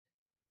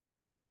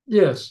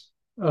Yes,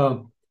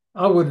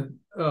 I would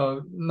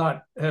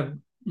not have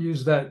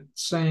used that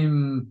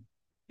same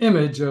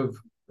image of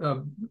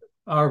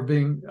our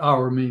meaning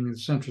the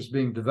centrists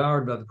being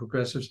devoured by the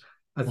progressives.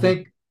 I Mhm.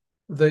 think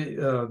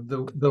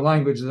the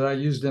language that I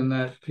used in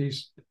that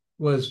piece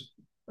was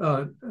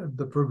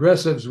the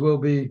progressives will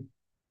be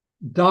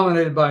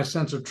dominated by a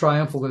sense of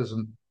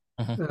triumphalism,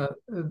 Mhm.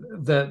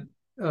 that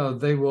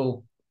they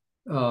will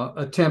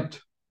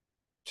attempt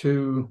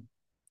to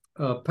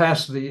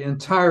pass the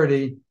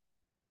entirety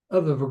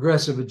of the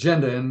progressive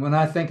agenda. And when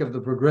I think of the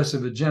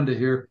progressive agenda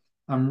here,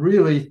 I'm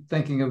really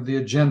thinking of the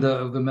agenda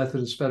of the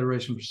Methodist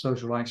Federation for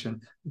Social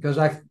Action, because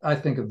I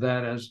think of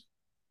that as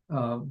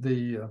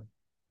the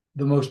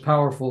most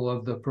powerful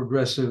of the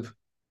progressive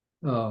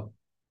uh,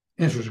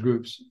 interest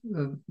groups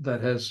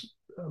that has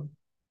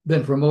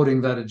been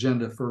promoting that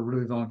agenda for a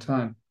really long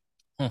time.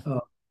 Mhm.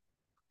 Uh,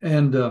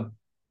 and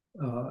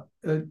uh,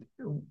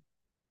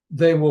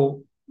 they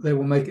will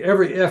make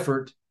every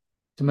effort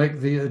to make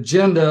the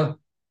agenda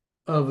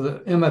of the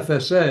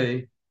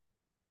MFSA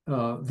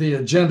the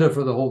agenda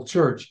for the whole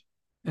church.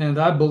 And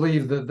I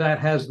believe that that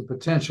has the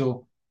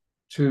potential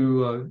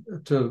to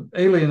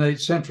alienate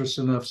centrists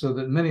enough so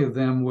that many of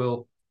them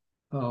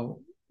uh,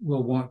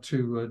 will want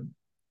to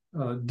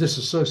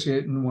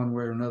disassociate in one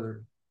way or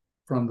another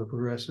from the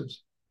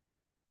progressives.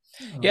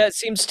 Yeah, it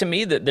seems to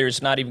me that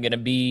there's not even going to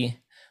be.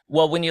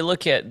 Well, when you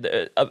look at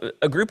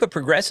a group of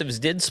progressives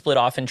did split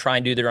off and try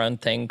and do their own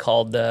thing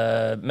called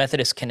the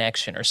Methodist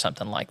Connection or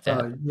something like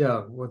that. Yeah,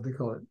 what they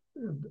call it,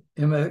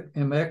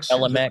 MX.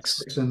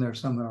 LMX. It's in there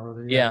somehow or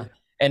other. Yeah, Yeah.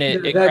 And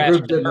it that crashed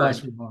group and didn't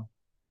last burned. very long.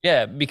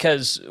 Yeah,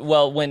 because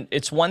well, when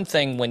it's one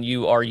thing when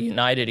you are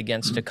united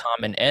against a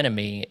common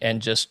enemy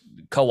and just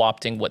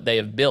co-opting what they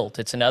have built.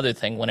 It's another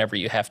thing whenever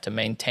you have to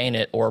maintain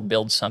it or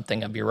build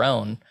something of your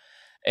own.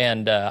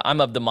 And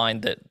I'm of the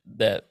mind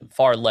that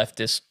far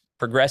leftist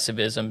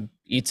progressivism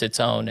eats its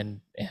own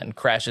and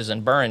crashes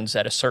and burns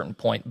at a certain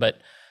point. But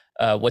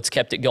what's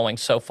kept it going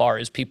so far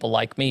is people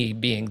like me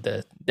being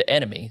the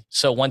enemy.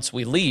 So once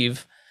we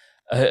leave,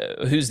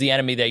 who's the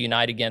enemy they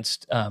unite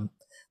against?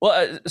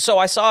 So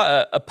I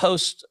saw a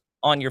post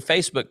on your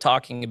Facebook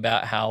talking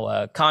about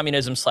how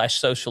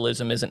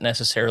communism/socialism isn't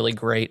necessarily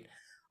great.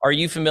 Are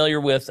you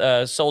familiar with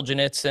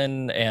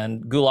Solzhenitsyn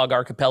and Gulag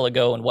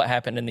Archipelago and what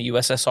happened in the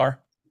USSR?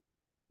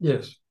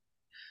 Yes.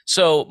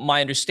 So my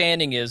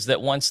understanding is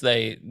that once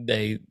they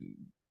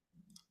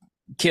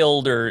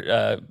killed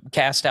or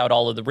cast out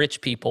all of the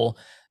rich people,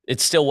 it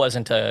still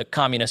wasn't a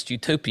communist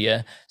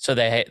utopia. So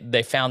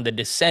they found the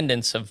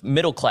descendants of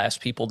middle class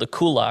people, the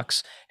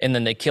kulaks, and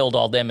then they killed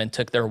all them and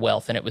took their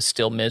wealth, and it was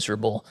still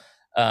miserable.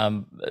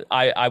 Um,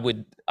 I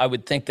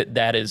would think that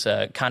that is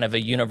a kind of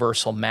a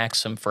universal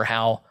maxim for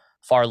how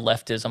far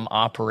leftism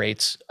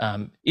operates.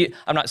 I'm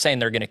not saying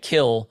they're going to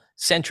kill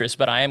centrists,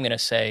 but I am going to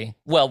say,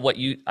 well, what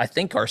you I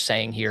think are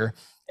saying here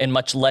in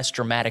much less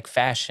dramatic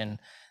fashion,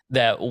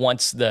 that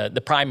once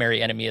the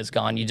primary enemy is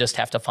gone, you just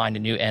have to find a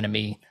new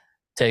enemy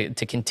to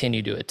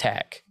continue to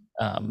attack.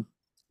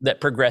 That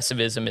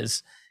progressivism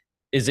is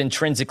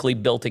intrinsically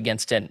built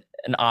against an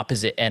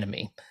opposite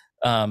enemy.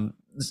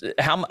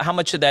 How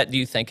much of that do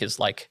you think is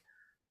like,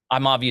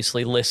 I'm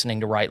obviously listening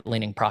to right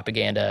leaning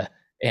propaganda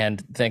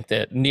and think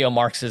that neo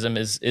Marxism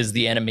is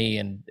the enemy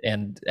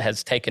and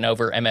has taken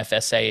over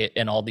MFSA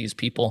and all these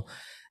people.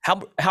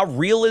 How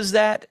real is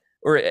that,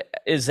 or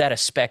is that a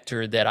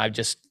specter that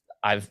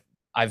I've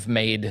I've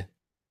made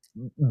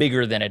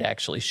bigger than it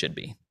actually should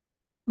be?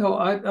 No,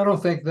 I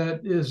don't think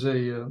that is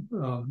a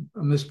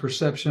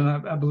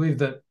misperception. I believe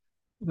that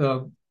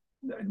the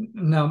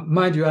now,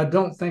 mind you, I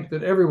don't think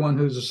that everyone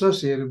who's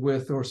associated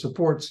with or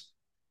supports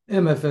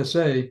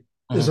MFSA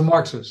is Mm-hmm. a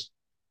Marxist,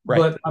 Right.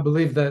 but I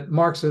believe that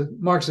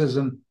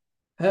Marxism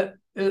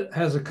it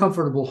has a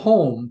comfortable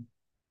home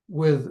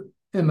with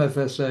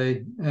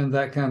MFSA and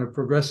that kind of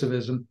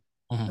progressivism.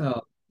 Mm-hmm. Uh,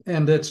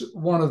 and it's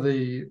one of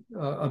the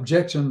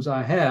objections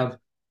I have,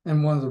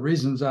 and one of the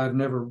reasons I've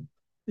never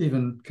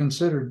even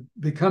considered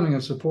becoming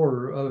a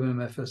supporter of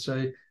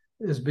MFSA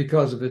is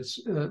because of its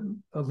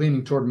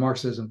leaning toward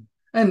Marxism.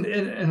 And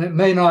it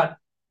may not,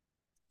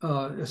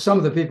 some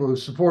of the people who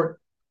support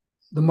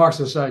the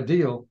Marxist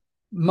ideal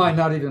might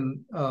not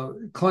even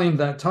claim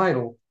that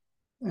title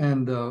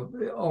and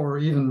or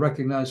even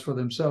recognize for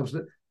themselves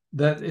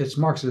that it's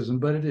Marxism,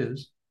 but it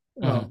is.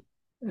 Mm-hmm.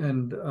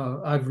 And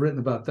I've written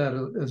about that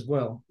as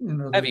well in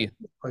Have other you?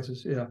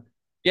 places. Yeah. Uh,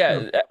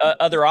 Yeah.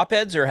 Other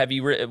op-eds, or have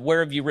you? Where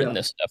have you written yeah.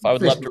 this stuff? I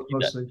would love to Facebook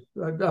read that. mostly.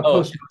 I Oh,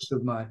 post okay. most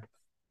of my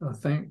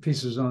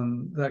pieces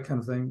on that kind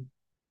of thing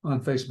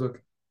on Facebook.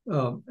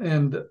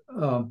 And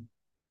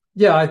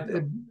yeah,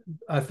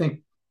 I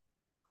think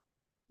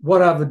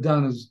what I've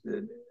done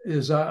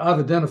is I've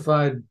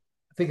identified.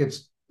 I think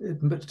it's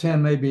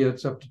 10, maybe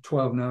it's up to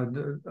 12 now.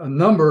 A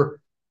number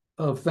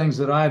of things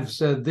that I've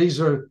said. These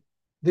are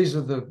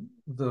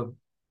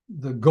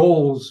the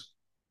goals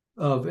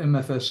of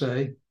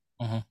MFSA,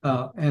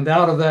 Mm-hmm. and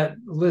out of that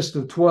list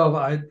of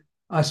 12,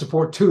 I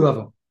support two of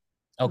them,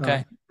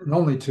 Okay. and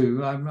only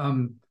two.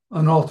 I'm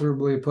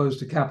unalterably opposed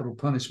to capital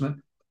punishment,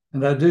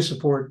 and I do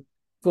support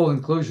full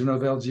inclusion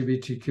of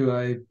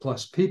LGBTQIA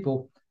plus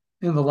people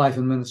in the life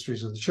and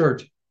ministries of the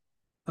church.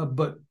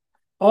 But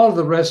all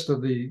the rest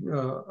of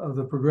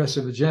the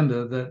progressive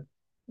agenda that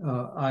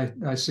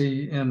I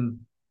see in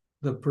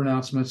the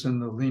pronouncements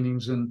and the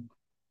leanings and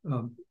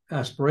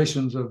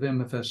aspirations of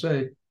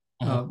MFSA,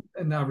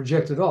 and I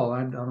reject it all.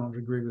 I don't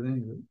agree with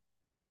any of it.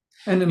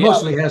 And it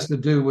mostly has to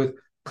do with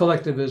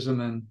collectivism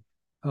and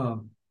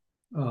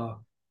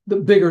the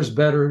bigger is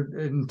better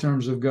in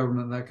terms of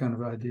government, that kind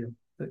of idea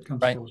that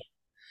comes forward.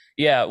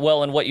 Yeah,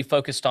 well, and what you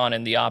focused on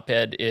in the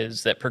op-ed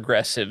is that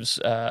progressives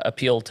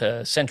appeal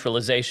to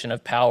centralization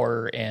of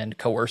power and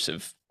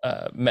coercive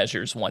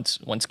measures once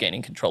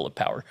gaining control of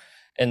power.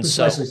 And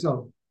precisely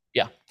so.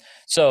 Yeah.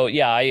 So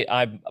yeah,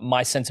 I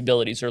my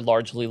sensibilities are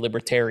largely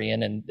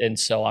libertarian, and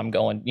so I'm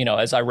going,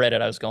 as I read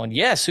it, I was going,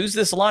 yes, who's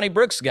this Lonnie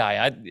Brooks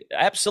guy?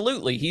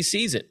 Absolutely, he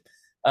sees it.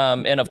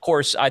 And of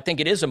course, I think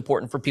it is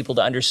important for people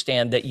to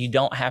understand that you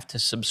don't have to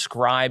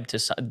subscribe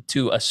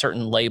to a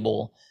certain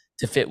label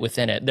to fit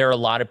within it. There are a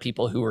lot of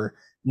people who are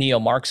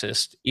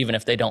neo-Marxist, even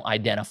if they don't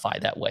identify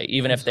that way,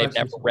 even if they've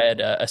never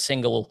read a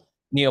single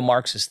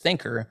neo-Marxist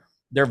thinker,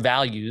 their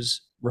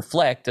values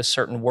reflect a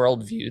certain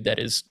worldview that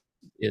is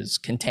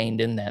contained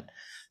in that.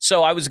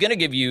 So I was going to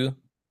give you,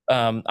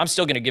 I'm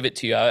still going to give it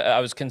to you. I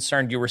was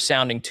concerned you were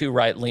sounding too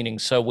right-leaning,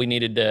 so we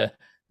needed to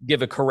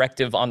give a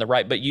corrective on the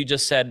right, but you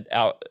just said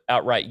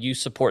outright you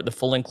support the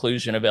full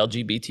inclusion of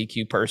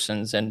LGBTQ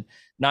persons, and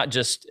not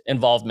just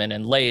involvement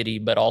in laity,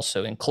 but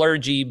also in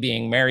clergy,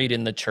 being married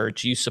in the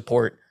church. You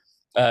support,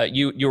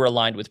 you're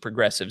aligned with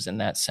progressives in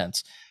that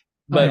sense.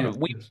 But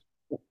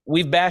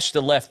we've bashed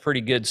the left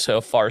pretty good so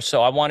far,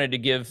 so I wanted to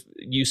give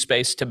you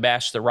space to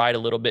bash the right a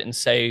little bit and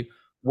say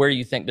where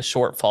you think the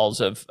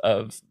shortfalls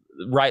of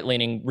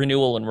right-leaning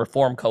Renewal and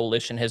Reform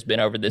Coalition has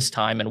been over this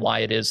time, and why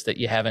it is that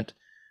you haven't.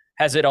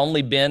 Has it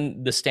only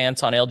been the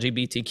stance on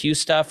LGBTQ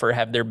stuff, or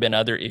have there been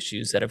other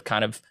issues that have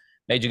kind of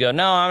made you go,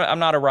 no, I'm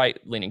not a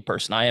right-leaning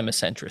person, I am a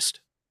centrist?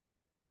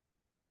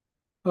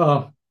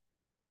 From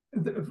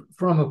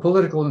a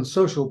political and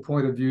social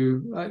point of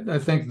view, I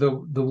think the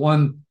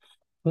one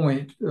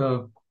point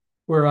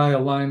where I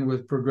align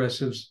with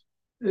progressives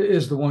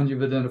is the one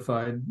you've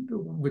identified,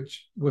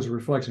 which was a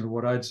reflection of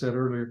what I'd said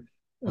earlier,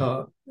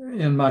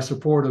 in my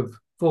support of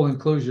full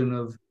inclusion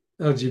of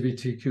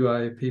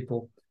LGBTQIA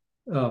people.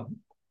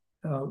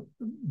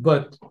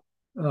 But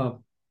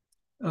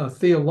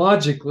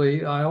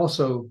theologically, I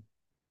also,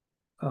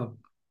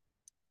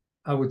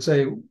 I would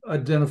say,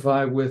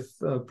 identify with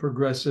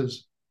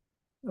progressives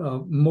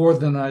more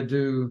than I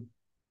do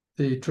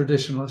the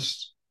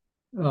traditionalists.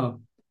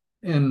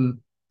 And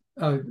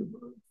I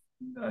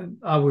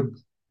would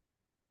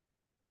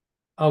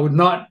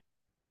not,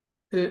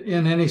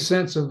 in any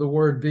sense of the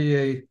word, be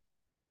a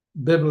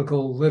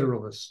biblical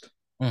literalist,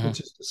 which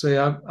is to say,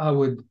 I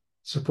would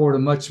support a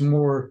much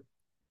more,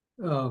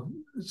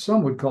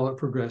 some would call it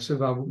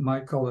progressive, I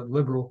might call it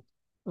liberal,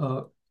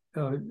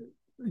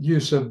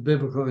 use of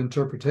biblical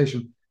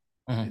interpretation.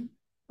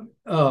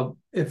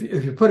 If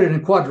you put it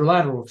in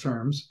quadrilateral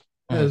terms,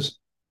 as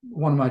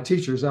one of my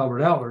teachers,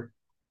 Albert Outler,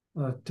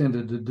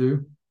 tended to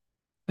do,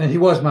 and he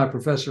was my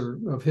professor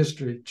of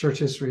history, church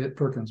history at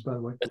Perkins, by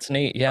the way. That's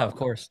neat. Yeah, of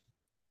course.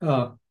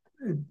 The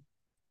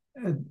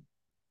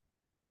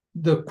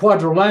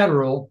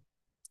quadrilateral,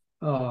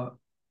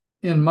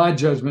 in my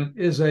judgment,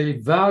 is a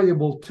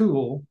valuable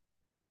tool,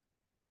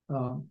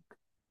 and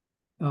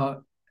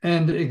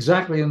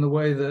exactly in the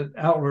way that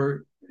Outler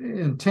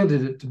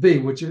intended it to be,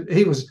 which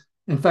he was,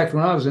 in fact,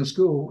 when I was in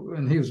school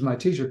and he was my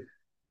teacher,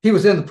 he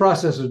was in the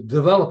process of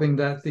developing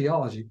that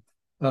theology,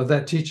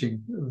 that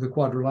teaching. The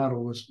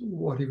quadrilateral was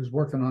what he was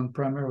working on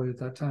primarily at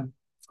that time.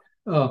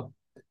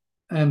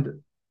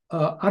 And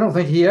I don't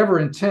think he ever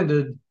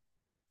intended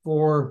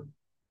for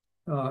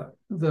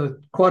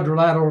the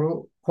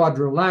quadrilateral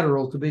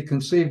to be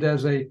conceived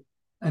as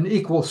an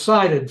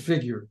equal-sided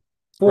figure,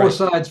 four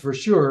sides for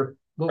sure,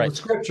 but with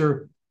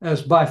Scripture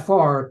as by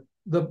far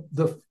the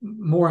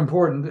more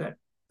important,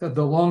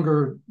 the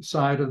longer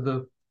side of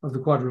the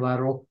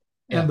quadrilateral,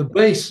 and the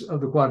base of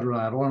the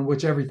quadrilateral on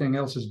which everything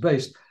else is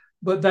based.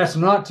 But that's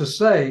not to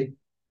say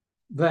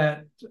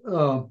that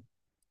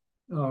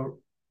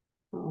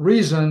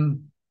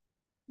reason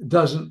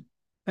doesn't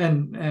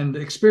and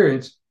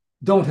experience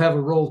don't have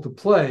a role to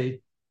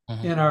play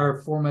in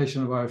our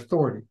formation of our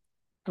authority.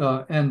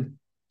 And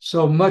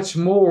so much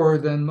more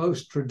than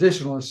most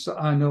traditionalists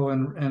I know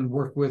and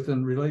work with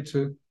and relate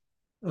to,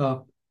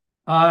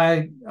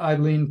 I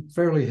lean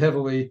fairly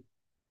heavily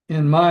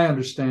in my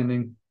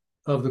understanding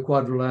of the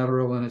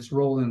quadrilateral and its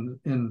role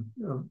in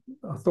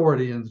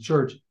authority in the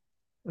church,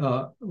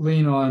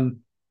 lean on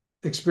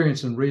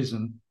experience and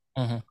reason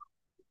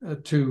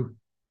to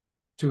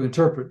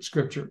interpret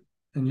Scripture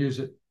and use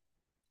it,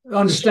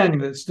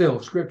 understanding that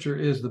still Scripture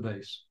is the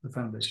base, the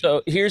foundation.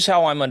 So here's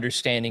how I'm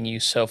understanding you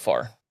so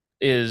far,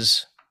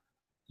 is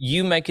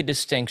you make a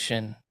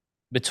distinction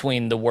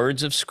between the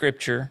words of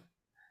Scripture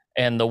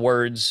and the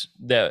words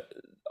that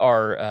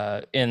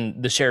are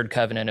in the shared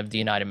covenant of the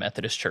United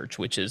Methodist Church,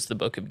 which is the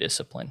Book of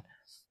Discipline.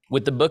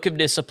 With the Book of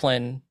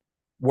Discipline,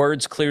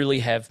 words clearly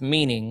have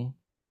meaning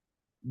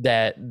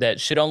that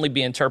should only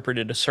be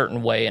interpreted a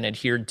certain way and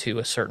adhered to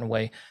a certain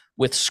way.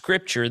 With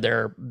scripture,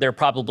 there are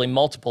probably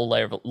multiple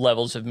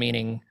levels of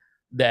meaning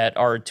that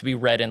are to be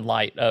read in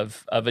light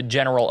of a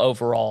general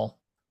overall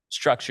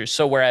structure.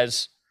 So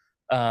whereas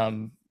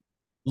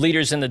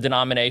leaders in the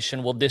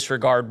denomination will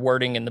disregard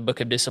wording in the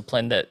Book of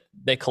Discipline that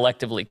they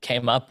collectively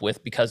came up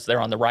with because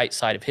they're on the right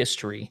side of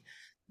history,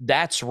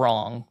 that's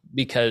wrong,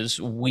 because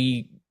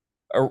the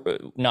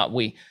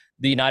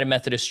United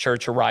Methodist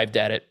Church arrived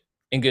at it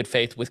in good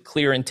faith with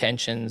clear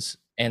intentions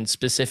and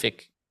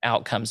specific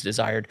outcomes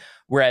desired,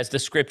 whereas the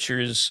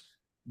scriptures,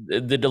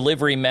 the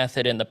delivery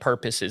method and the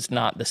purpose is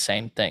not the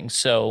same thing.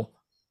 So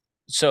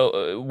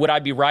would I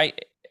be right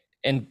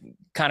in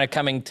kind of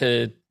coming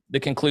to the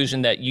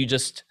conclusion that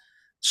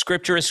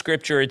scripture is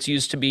scripture?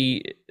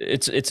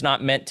 It's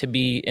not meant to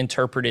be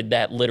interpreted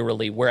that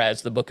literally,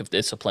 whereas the Book of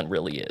Discipline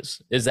really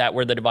is. Is that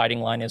where the dividing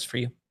line is for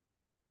you?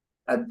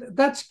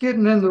 That's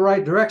getting in the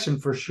right direction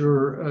for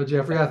sure,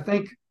 Jeffrey. I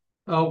think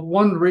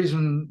one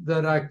reason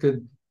that I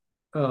could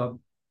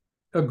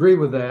agree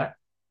with that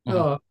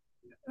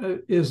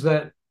is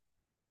that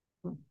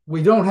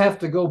we don't have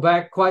to go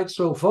back quite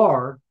so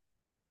far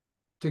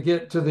to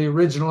get to the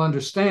original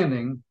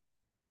understanding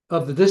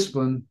of the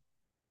discipline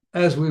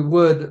as we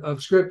would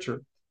of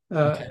Scripture.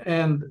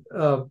 And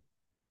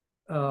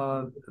the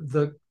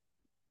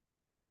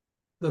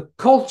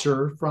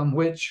culture from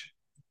which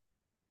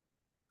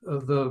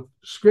the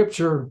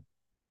Scripture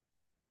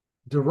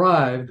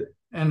derived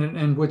and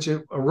in which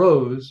it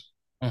arose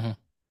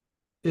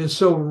is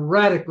so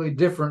radically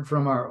different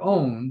from our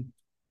own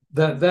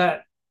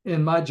that,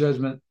 in my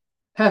judgment,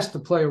 has to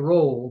play a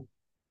role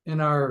in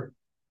our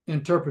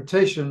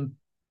interpretation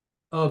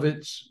of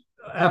its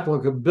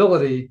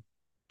applicability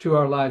to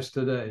our lives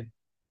today.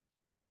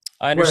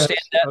 I understand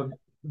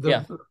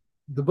that.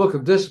 The Book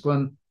of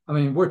Discipline, I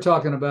mean, we're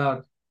talking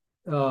about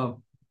 5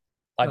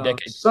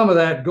 decades. Some of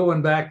that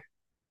going back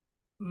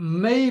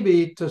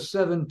maybe to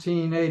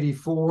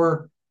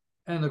 1784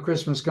 and the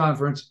Christmas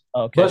Conference,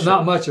 but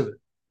not much of it.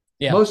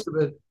 Yeah. Most of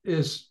it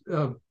is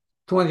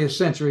 20th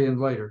century and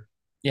later.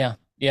 Yeah.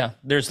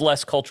 There's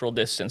less cultural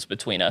distance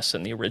between us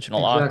and the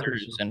original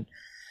authors. So. And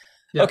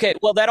okay,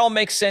 well, that all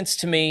makes sense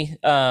to me.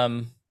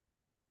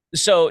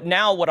 So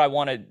now what I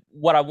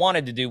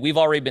wanted to do, we've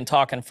already been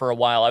talking for a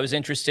while. I was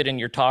interested in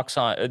your thoughts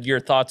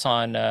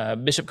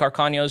on Bishop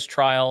Carcaño's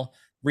trial,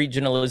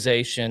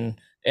 regionalization,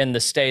 and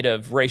the state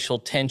of racial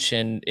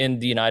tension in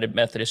the United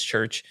Methodist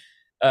Church.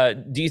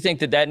 Do you think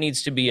that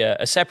needs to be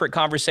a separate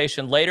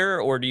conversation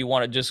later, or do you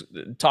want to just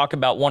talk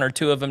about one or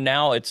two of them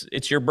now?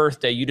 It's your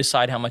birthday. You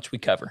decide how much we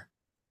cover.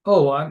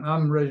 Oh,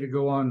 I'm ready to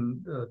go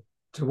on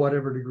to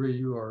whatever degree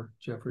you are,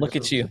 Jeffrey. Look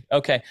at you.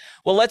 Okay.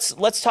 Well,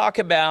 let's talk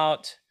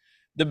about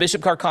the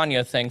Bishop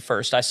Carcaño thing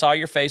first. I saw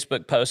your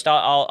Facebook post.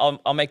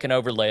 I'll make an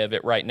overlay of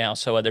it right now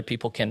so other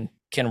people can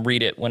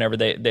read it whenever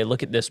they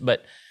look at this.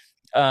 But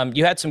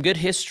you had some good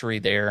history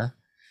there.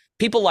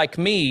 People like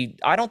me,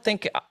 I don't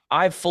think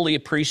I've fully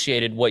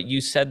appreciated what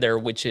you said there,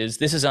 which is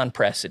this is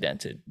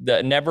unprecedented.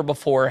 Never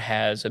before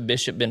has a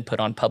bishop been put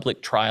on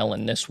public trial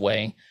in this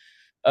way.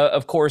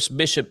 Of course,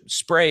 Bishop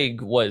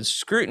Sprague was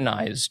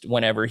scrutinized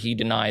whenever he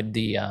denied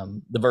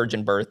the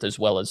virgin birth as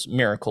well as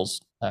miracles.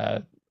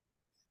 And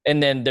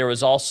then there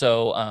was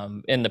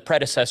also in the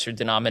predecessor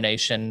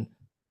denomination,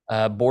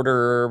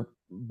 Borden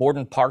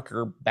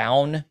Parker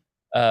Bown,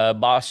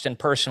 Boston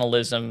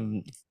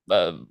personalism,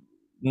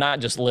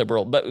 not just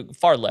liberal, but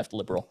far left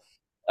liberal.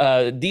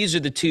 These are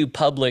the two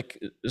public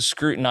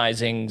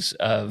scrutinizings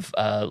of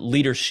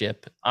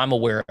leadership I'm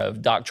aware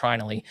of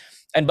doctrinally.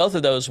 And both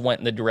of those went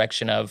in the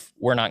direction of,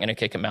 we're not going to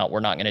kick him out. We're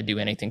not going to do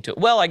anything to it.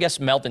 Well, I guess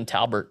Melvin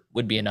Talbert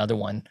would be another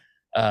one,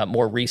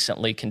 more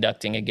recently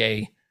conducting a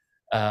gay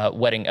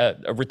wedding,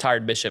 a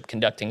retired bishop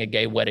conducting a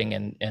gay wedding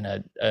in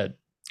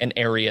an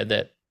area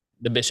that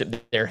the bishop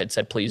there had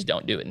said, please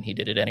don't do it. And he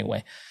did it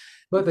anyway.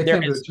 But they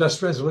came to a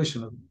just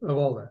resolution of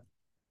all that.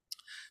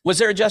 Was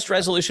there a just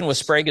resolution with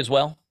Sprague as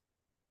well?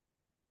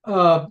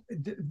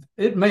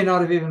 It may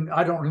not have even,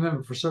 I don't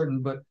remember for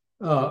certain, but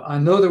I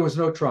know there was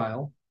no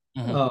trial,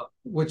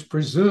 which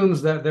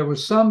presumes that there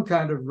was some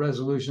kind of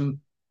resolution,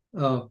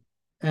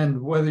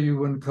 and whether you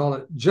wouldn't call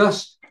it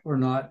just or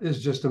not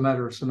is just a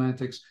matter of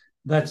semantics.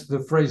 That's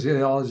the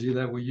phraseology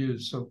that we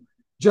use. So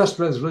just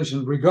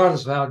resolution,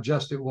 regardless of how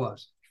just it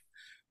was.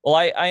 Well,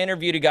 I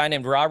interviewed a guy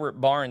named Robert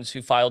Barnes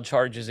who filed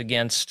charges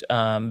against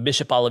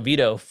Bishop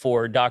Oliveto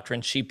for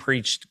doctrine she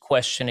preached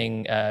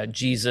questioning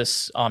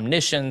Jesus'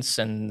 omniscience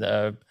and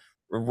the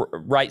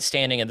right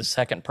standing of the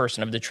second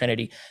person of the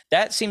Trinity.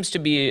 That seems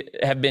to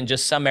have been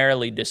just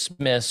summarily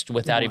dismissed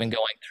without even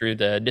going through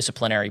the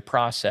disciplinary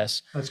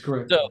process. That's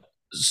correct.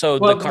 So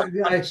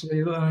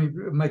actually, let me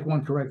make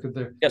one corrective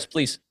there. Yes,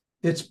 please.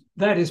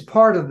 That is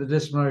part of the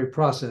disciplinary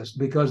process,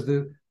 because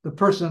the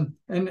person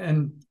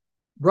and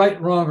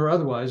right, wrong, or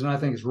otherwise, and I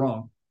think it's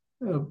wrong,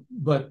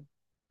 but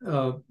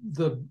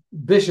the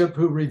bishop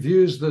who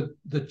reviews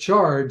the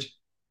charge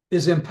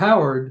is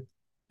empowered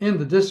in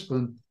the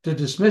discipline to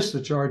dismiss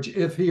the charge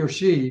if he or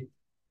she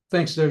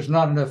thinks there's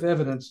not enough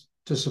evidence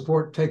to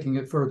support taking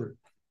it further.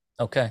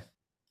 Okay.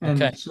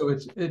 And so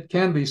it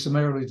can be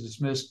summarily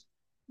dismissed,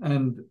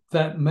 and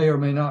that may or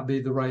may not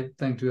be the right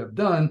thing to have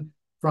done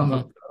from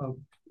a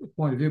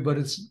point of view, but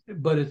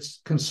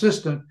it's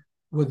consistent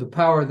with the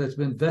power that's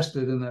been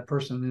vested in that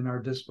person in our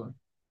discipline.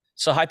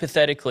 So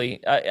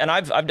hypothetically, and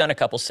I've done a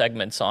couple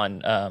segments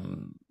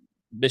on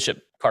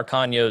Bishop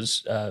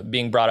Carcaño's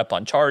being brought up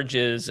on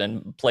charges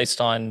and placed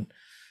on,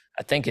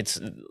 I think it's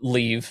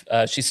leave.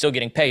 She's still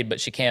getting paid, but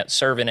she can't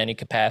serve in any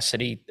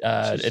capacity.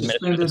 She's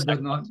suspended,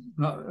 but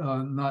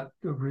not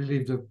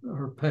relieved of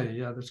her pay.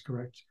 Yeah, that's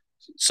correct.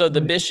 So the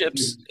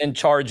bishops in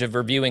charge of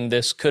reviewing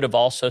this could have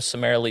also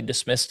summarily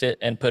dismissed it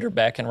and put her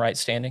back in right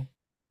standing,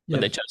 but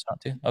they chose not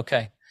to.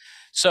 Okay.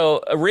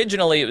 So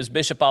originally it was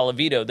Bishop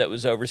Olivito that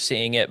was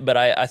overseeing it, but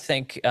I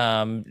think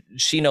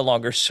she no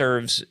longer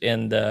serves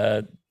in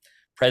the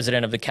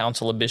president of the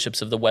Council of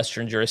Bishops of the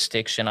Western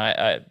Jurisdiction.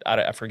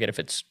 I forget if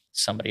it's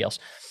somebody else.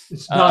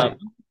 It's not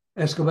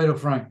Escobedo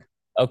Frank.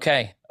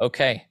 Okay.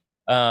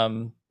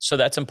 So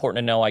that's important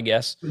to know, I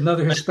guess.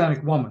 Another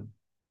Hispanic woman.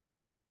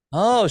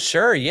 Oh,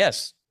 sure.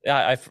 Yes.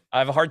 I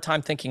have a hard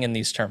time thinking in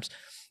these terms.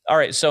 All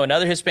right. So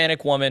another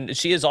Hispanic woman,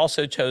 she has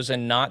also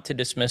chosen not to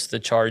dismiss the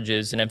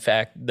charges. And in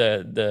fact,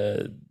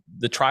 the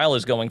trial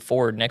is going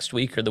forward next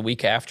week or the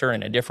week after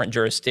in a different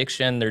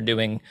jurisdiction. They're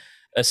doing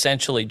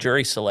essentially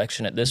jury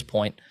selection at this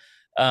point.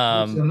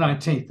 It's the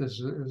 19th is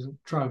a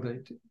trial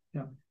date.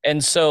 Yeah.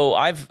 And so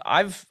I've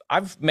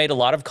made a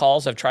lot of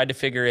calls. I've tried to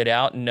figure it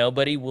out.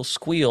 Nobody will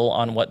squeal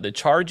on what the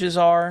charges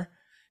are.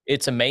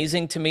 It's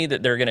amazing to me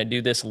that they're going to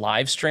do this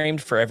live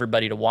streamed for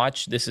everybody to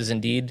watch. This is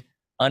indeed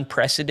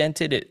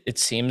unprecedented. It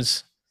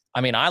seems,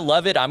 I mean, I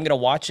love it. I'm going to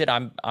watch it.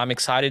 I'm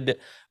excited.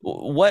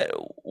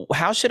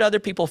 How should other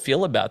people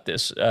feel about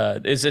this?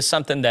 Is this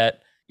something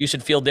that you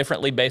should feel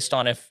differently based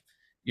on if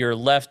you're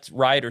left,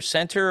 right, or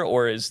center,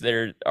 or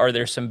are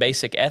there some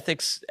basic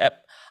ethics?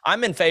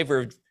 I'm in favor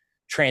of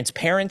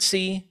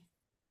transparency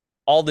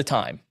all the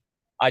time.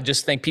 I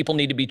just think people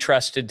need to be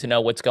trusted to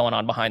know what's going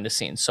on behind the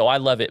scenes. So I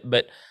love it.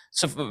 But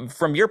so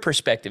from your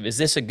perspective, is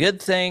this a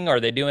good thing? Are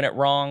they doing it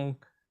wrong?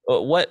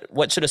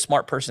 What should a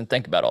smart person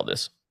think about all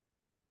this?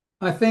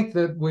 I think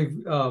that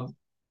we've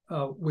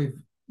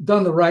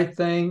done the right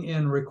thing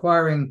in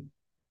requiring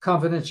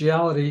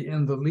confidentiality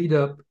in the lead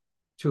up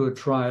to a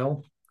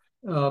trial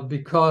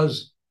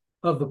because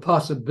of the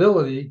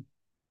possibility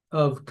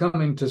of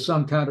coming to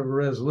some kind of a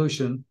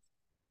resolution.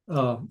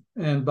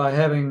 And by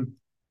having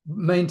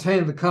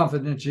maintained the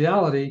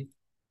confidentiality,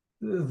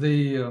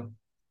 the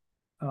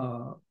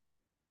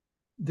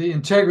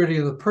integrity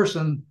of the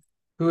person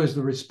who is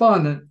the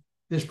respondent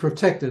is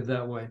protected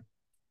that way.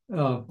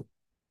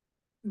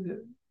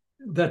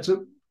 That's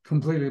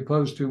completely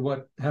opposed to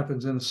what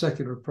happens in a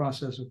secular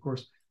process, of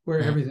course, where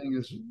everything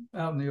is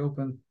out in the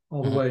open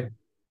all the way.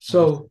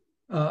 So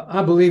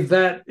I believe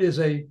that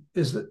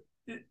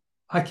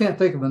I can't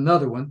think of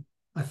another one.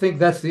 I think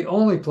that's the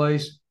only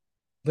place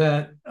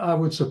that I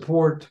would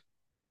support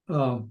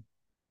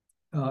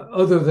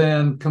other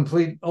than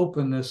complete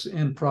openness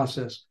in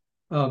process.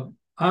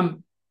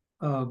 I'm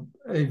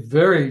a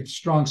very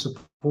strong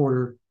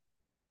supporter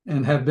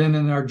and have been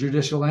in our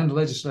judicial and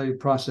legislative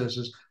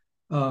processes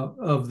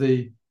of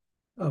the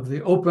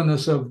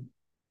openness of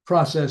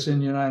process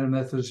in United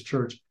Methodist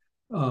Church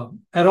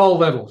at all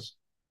levels.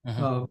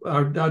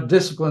 Our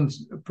discipline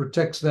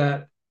protects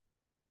that.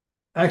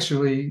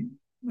 Actually,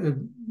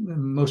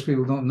 most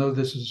people don't know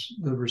this is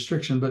the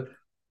restriction, but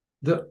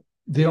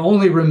the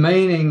only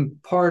remaining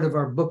part of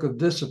our book of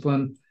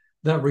discipline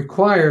that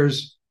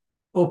requires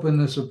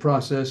openness of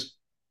process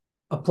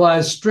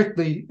applies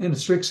strictly, in a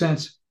strict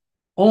sense,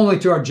 only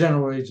to our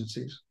general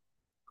agencies,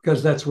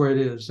 because that's where it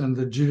is. And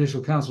the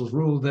Judicial Council's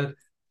ruled that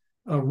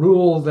a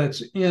rule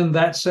that's in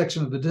that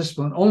section of the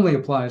discipline only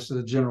applies to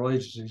the general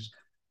agencies.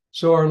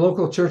 So our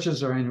local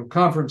churches, our annual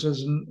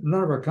conferences, and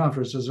none of our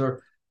conferences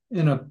are,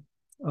 in a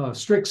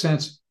strict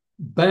sense,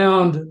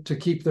 bound to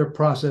keep their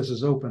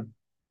processes open.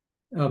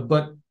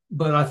 But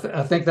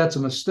I think that's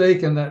a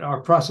mistake, and that our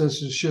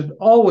processes should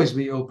always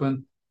be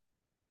open,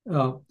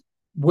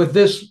 with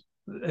this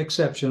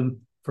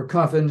exception for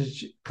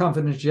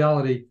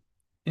confidentiality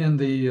in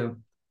the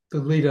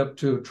lead up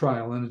to a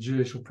trial in a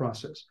judicial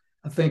process.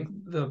 I think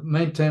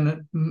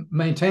maintaining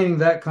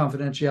that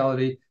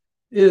confidentiality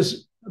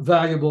is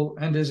valuable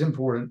and is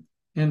important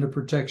in the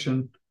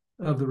protection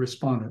of the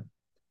respondent.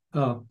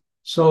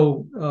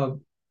 So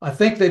I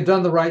think they've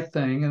done the right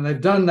thing, and they've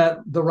done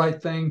the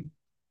right thing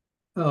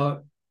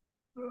and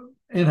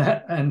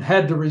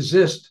had to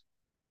resist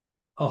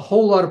a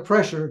whole lot of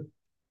pressure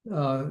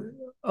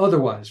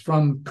otherwise,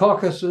 from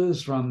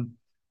caucuses, from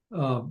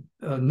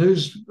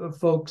news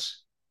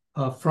folks,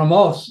 from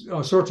all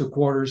sorts of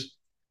quarters,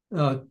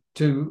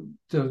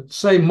 to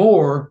say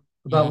more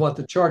about what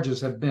the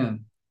charges have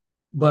been.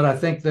 But I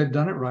think they've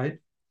done it right.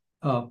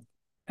 And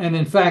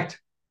in fact,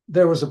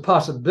 there was a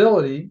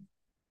possibility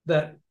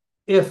that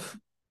if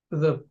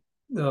the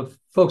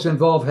folks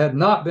involved had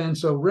not been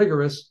so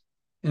rigorous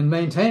in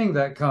maintaining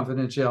that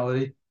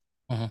confidentiality,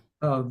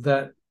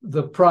 that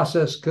the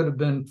process could have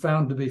been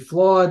found to be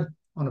flawed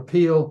on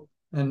appeal,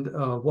 and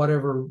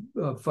whatever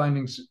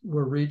findings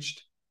were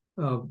reached,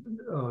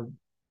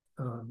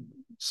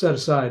 set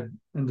aside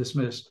and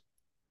dismissed.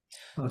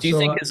 Do you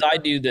think, as I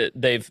do, that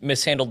they've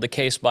mishandled the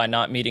case by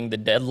not meeting the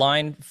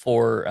deadline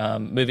for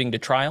moving to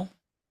trial?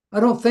 I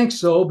don't think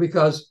so,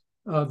 because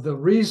the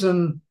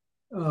reason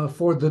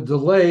for the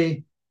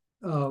delay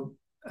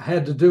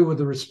had to do with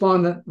the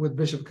respondent, with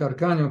Bishop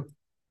Carcano,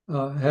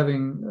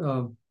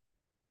 having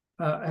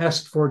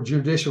asked for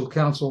judicial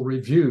council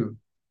review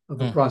of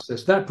the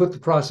process. That put the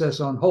process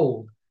on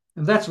hold.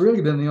 And that's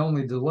really been the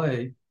only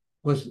delay,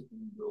 was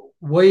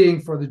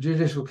waiting for the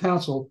judicial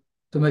council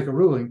to make a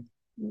ruling.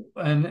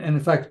 And in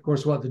fact, of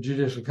course, what the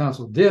judicial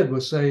council did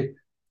was say,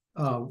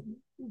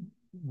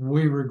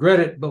 we regret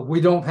it, but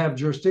we don't have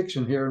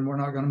jurisdiction here, and we're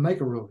not going to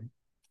make a ruling.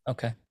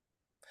 Okay.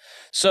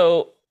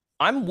 So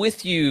I'm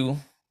with you.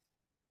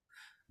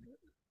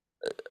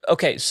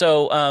 Okay,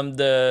 so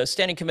the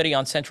Standing Committee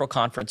on Central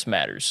Conference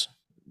Matters,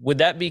 would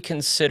that be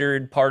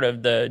considered part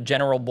of the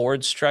general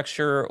board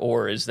structure,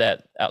 or is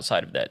that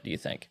outside of that, do you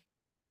think?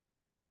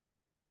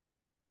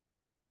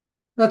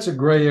 That's a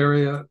gray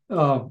area.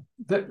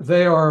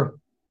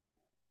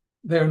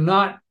 They're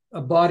not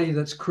a body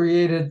that's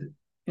created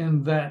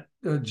in that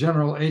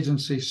general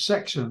agency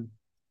section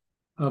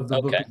of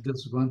the Book of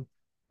Discipline.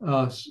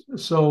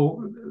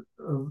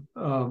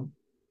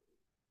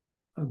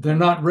 They're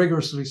not,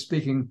 rigorously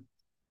speaking,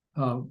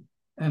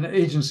 an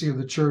agency of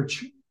the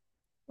church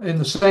in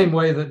the same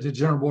way that the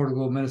General Board of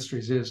Global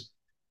Ministries is,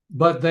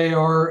 but they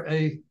are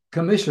a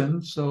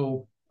commission.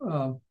 So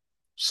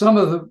some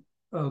of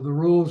the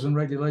rules and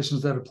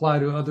regulations that apply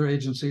to other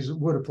agencies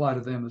would apply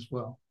to them as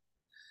well.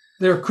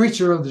 They're a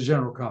creature of the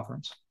General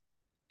Conference.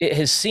 It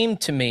has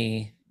seemed to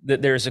me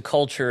that there's a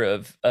culture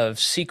of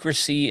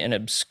secrecy and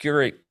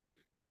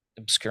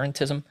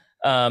obscurantism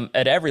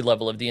at every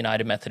level of the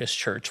United Methodist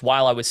Church.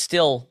 While I was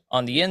still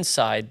on the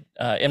inside,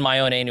 in my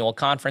own annual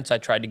conference, I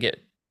tried to get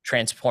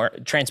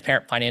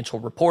transparent financial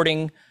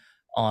reporting,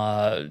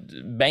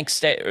 not bank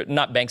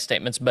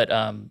statements, but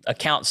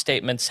account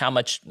statements, how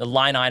much the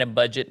line item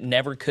budget.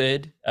 Never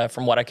could.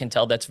 From what I can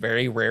tell, that's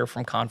very rare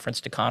from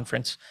conference to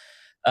conference.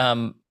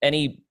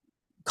 Any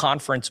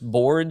conference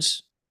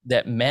boards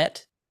that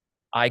met,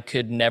 I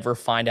could never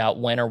find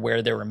out when or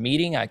where they were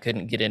meeting. I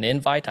couldn't get an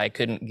invite. I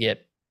couldn't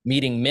get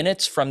meeting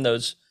minutes from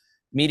those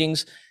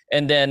meetings.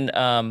 And then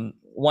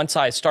once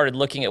I started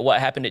looking at what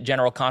happened at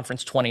General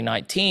Conference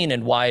 2019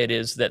 and why it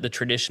is that the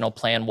traditional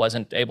plan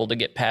wasn't able to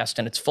get passed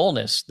in its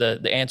fullness,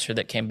 the answer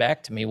that came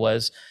back to me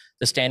was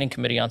the Standing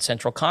Committee on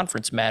Central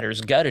Conference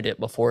Matters gutted it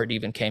before it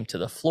even came to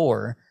the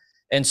floor.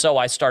 And so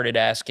I started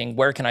asking,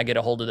 where can I get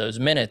a hold of those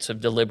minutes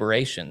of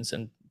deliberations?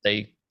 And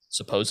they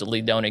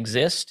supposedly don't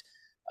exist.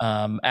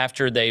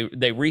 After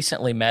they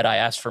recently met, I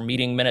asked for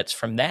meeting minutes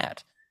from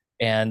that,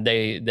 and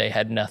they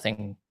had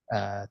nothing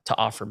to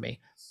offer me.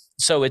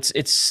 So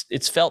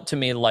it's felt to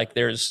me like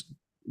there's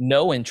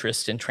no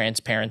interest in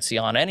transparency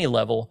on any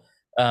level.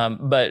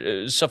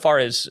 But so far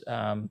as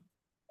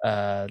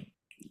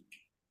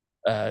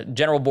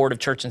General Board of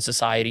Church and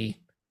Society,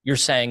 you're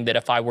saying that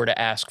if I were to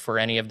ask for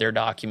any of their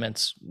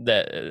documents,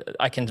 that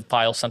I can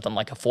file something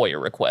like a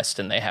FOIA request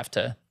and they have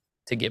to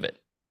give it.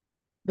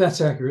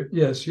 That's accurate.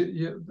 Yes.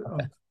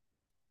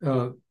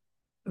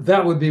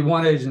 That would be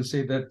one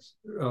agency that's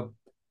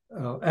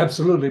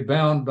absolutely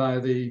bound by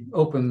the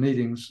open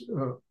meetings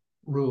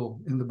rule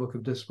in the Book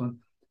of Discipline.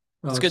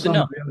 It's good to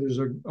know. Some of the others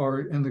are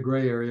in the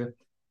gray area.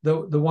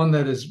 The one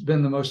that has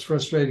been the most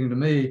frustrating to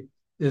me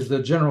is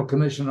the General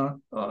Commission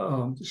on,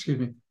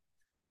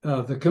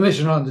 the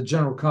Commission on the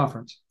General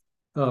Conference.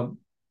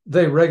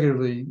 They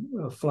regularly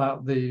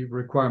flout the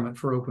requirement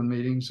for open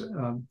meetings,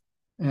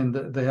 and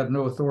they have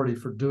no authority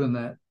for doing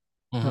that.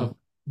 Mm-hmm.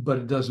 But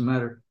it doesn't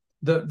matter.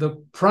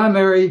 The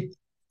primary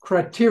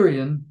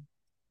criterion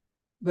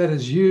that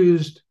is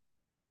used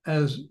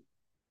as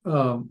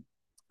the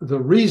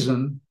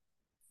reason,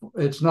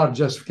 it's not a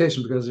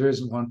justification because there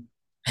isn't one,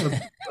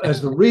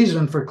 as the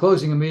reason for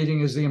closing a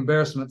meeting is the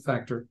embarrassment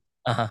factor.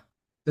 Uh-huh.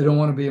 They don't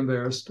want to be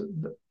embarrassed.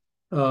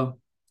 So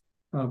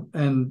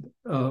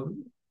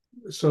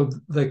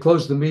they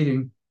close the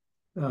meeting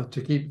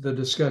to keep the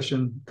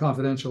discussion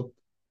confidential.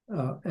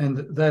 And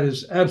that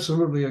is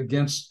absolutely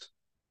against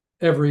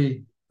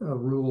every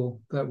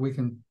rule that we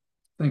can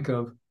think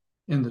of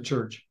in the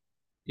church.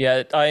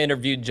 Yeah, I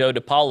interviewed Joe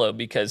DiPaolo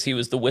because he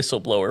was the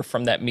whistleblower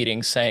from that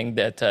meeting, saying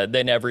that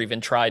they never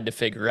even tried to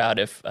figure out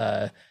if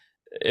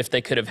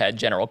they could have had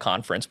General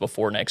Conference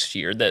before next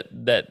year,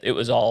 that it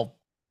was all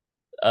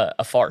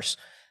a farce.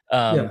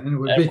 And it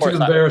would be too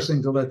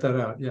embarrassing to let that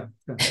out. Yeah.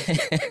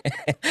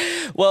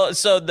 Well,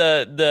 so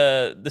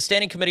the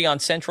Standing Committee on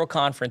Central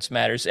Conference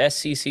Matters,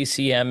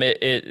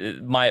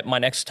 SCCCM. My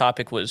next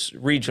topic was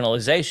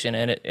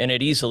regionalization, and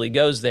it easily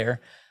goes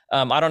there.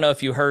 I don't know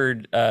if you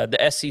heard, the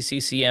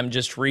SCCCM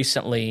just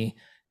recently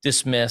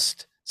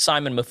dismissed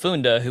Simon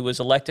Mafunda, who was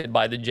elected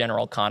by the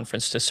General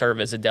Conference to serve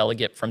as a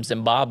delegate from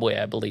Zimbabwe,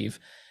 I believe.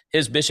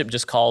 his bishop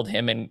just called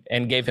him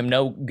and gave him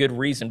no good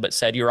reason, but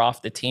said, "You're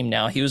off the team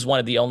now." He was one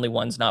of the only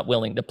ones not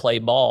willing to play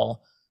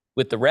ball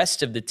with the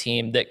rest of the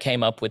team that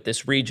came up with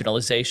this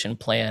regionalization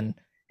plan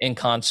in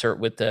concert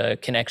with the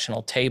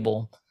connectional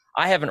table.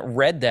 I haven't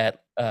read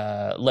that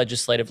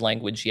legislative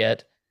language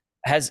yet.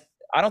 I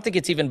don't think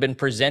it's even been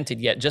presented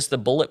yet, just the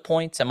bullet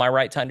points. Am I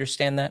right to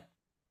understand that?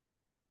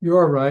 You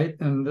are right,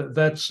 and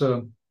that's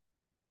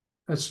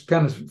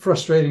kind of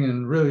frustrating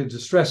and really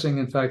distressing.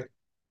 In fact,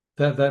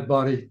 that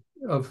body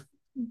of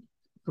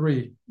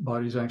three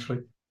bodies actually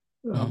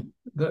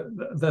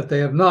that they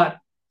have not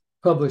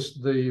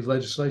published the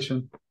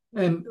legislation,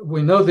 and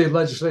we know the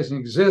legislation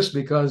exists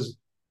because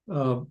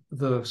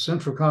the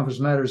Central Conference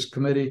Matters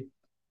Committee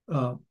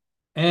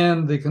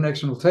and the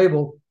connectional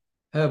table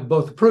have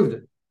both approved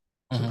it.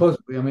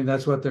 Supposedly, I mean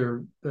that's what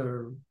their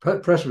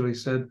press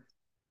release said.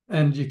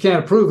 And you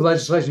can't approve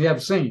legislation you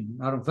haven't seen.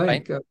 I don't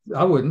think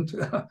I wouldn't,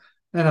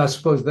 and I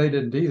suppose they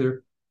didn't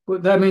either.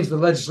 But that means the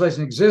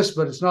legislation exists,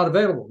 but it's not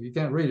available. You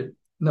can't read it.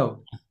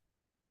 No.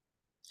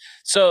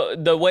 So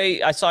the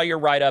way I saw your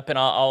write-up, and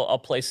I'll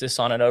place this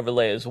on an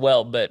overlay as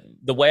well, but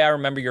the way I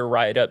remember your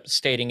write-up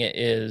stating it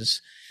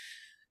is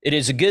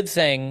a good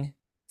thing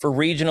for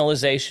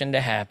regionalization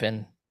to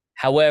happen.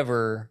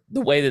 However,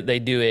 the way that they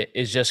do it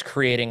is just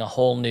creating a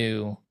whole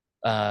new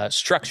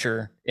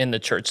structure in the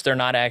church. They're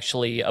not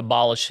actually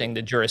abolishing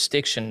the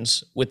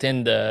jurisdictions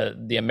within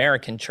the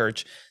American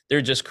church.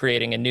 They're just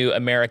creating a new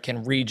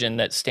American region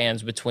that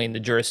stands between the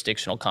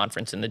jurisdictional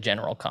conference and the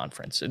general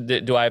conference.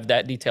 Do I have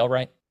that detail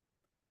right?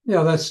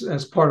 Yeah,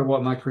 that's part of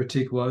what my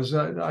critique was.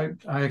 I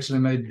actually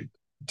made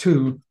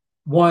two.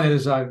 One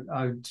is I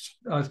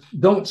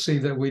don't see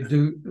that we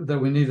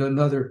need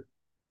another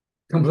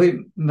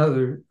complete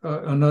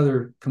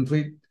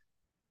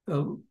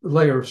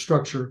layer of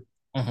structure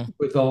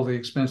with all the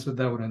expense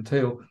that would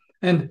entail.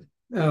 And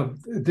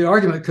the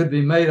argument could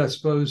be made, I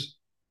suppose,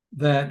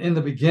 that in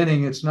the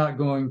beginning it's not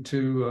going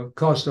to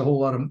cost a whole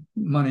lot of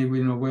money.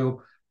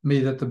 We'll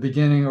meet at the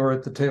beginning or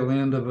at the tail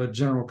end of a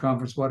general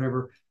conference,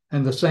 whatever,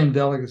 and the same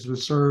delegates will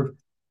serve.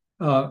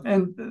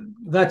 And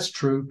that's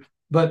true.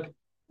 But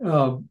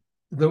the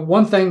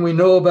one thing we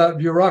know about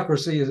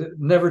bureaucracy is it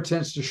never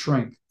tends to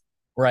shrink.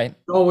 Right.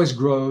 It always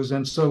grows.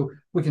 And so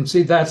we can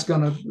see that's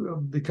going to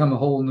become a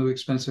whole new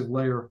expensive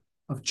layer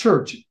of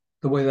church,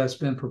 the way that's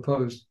been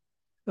proposed.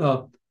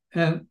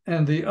 And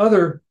the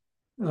other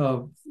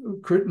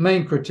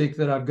main critique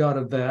that I've got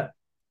of that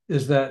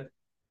is that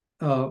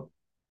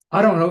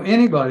I don't know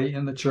anybody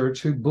in the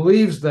church who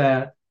believes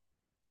that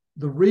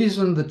the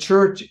reason the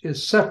church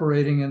is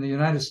separating in the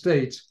United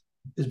States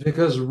is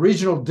because of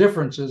regional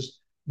differences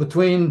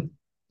between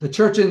the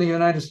church in the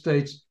United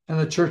States and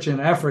the church in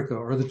Africa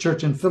or the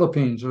church in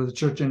Philippines or the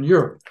church in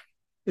Europe.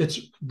 It's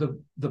the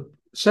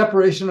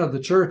separation of the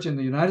church in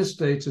the United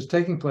States is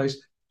taking place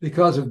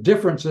because of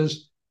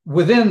differences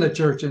within the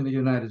church in the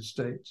United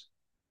States.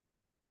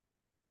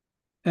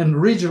 And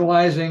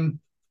regionalizing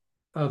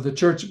the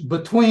church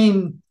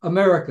between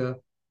America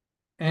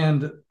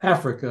and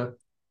Africa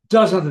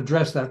doesn't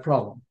address that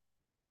problem.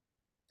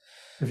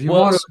 If you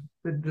want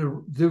to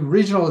do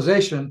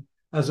regionalization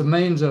as a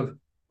means of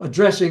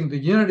addressing the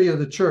unity of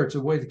the church, a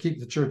way to keep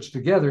the church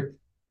together,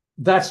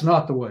 that's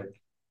not the way.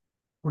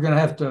 We're going to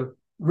have to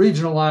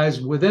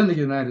regionalize within the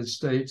United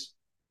States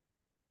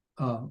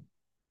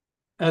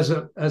as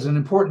an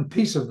important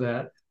piece of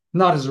that,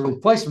 not as a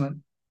replacement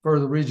for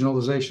the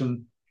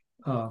regionalization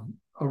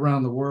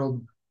around the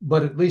world,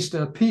 but at least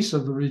a piece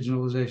of the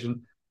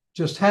regionalization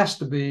just has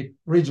to be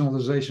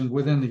regionalization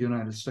within the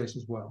United States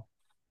as well.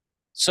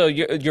 So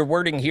your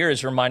wording here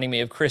is reminding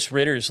me of Chris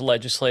Ritter's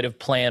legislative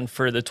plan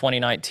for the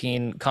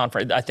 2019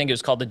 conference. I think it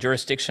was called the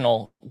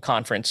Jurisdictional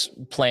Conference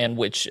Plan,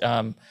 which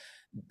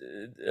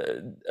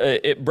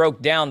it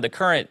broke down the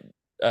current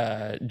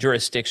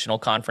jurisdictional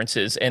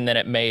conferences, and then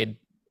it made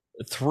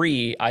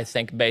three, I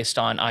think, based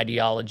on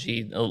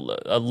ideology: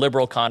 a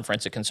liberal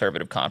conference, a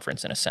conservative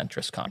conference, and a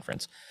centrist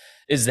conference.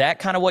 Is that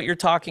kind of what you're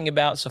talking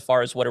about, so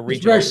far as what a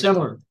regional? It's very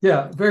similar.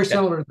 Yeah, very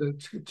similar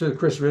to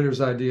Chris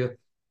Ritter's idea.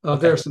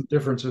 There are some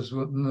differences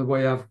in the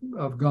way I've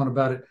gone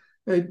about it.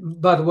 Hey,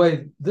 by the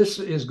way, this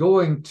is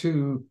going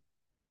to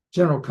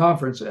General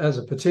Conference as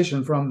a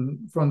petition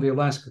from the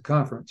Alaska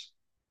Conference.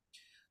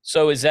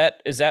 So is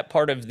that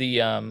part of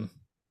the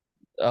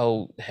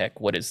oh heck,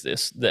 what is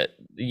this that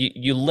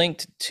you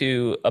linked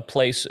to a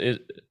place?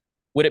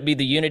 Would it be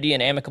the Unity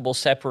and Amicable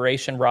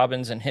Separation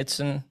Robbins and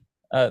Hitson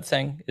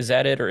thing? Is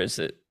that it, or is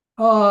it?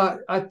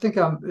 I think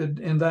I'm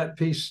in that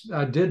piece.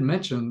 I did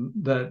mention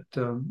that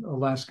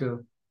Alaska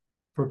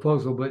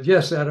proposal, but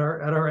yes, at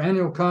our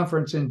annual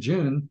conference in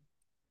June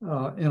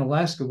in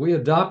Alaska, we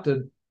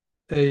adopted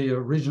a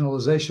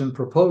regionalization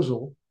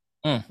proposal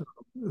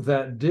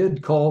that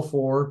did call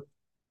for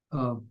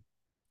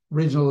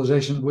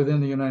regionalization within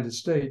the United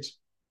States.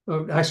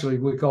 Actually,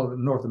 we call it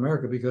North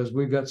America because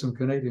we've got some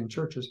Canadian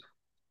churches,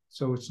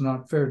 so it's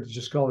not fair to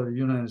just call it a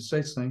United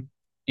States thing.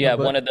 Yeah,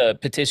 one of the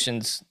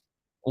petitions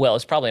Well,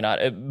 it's probably not,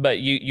 but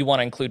you want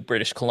to include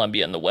British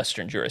Columbia in the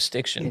Western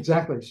jurisdiction.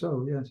 Exactly.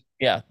 So yes.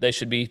 Yeah, they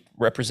should be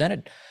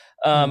represented.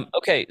 Yeah.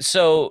 Okay,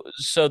 so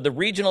the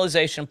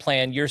regionalization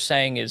plan you're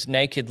saying is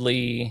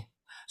nakedly.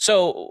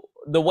 So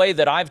the way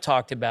that I've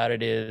talked about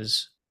it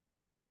is,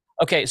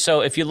 okay,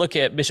 so if you look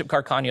at Bishop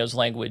Carcaño's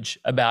language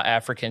about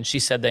Africans, she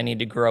said they need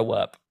to grow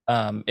up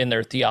in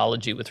their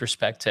theology with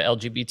respect to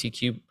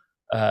LGBTQ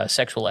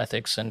sexual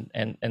ethics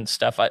and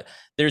stuff.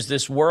 There's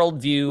this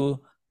worldview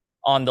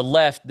on the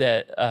left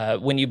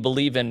that when you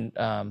believe in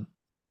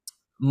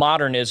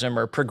modernism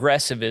or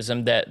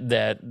progressivism, that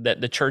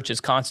the church is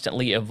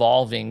constantly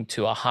evolving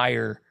to a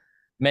higher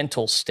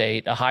mental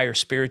state, a higher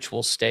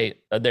spiritual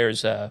state.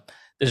 There's a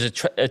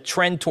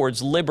trend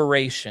towards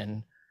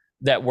liberation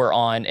that we're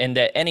on, and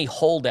that any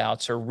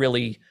holdouts are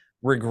really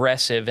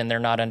regressive and they're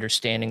not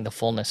understanding the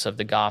fullness of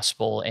the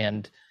gospel,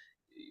 and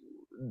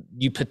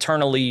you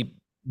paternally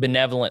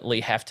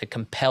benevolently have to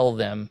compel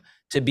them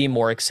to be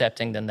more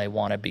accepting than they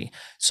want to be.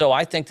 So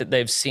I think that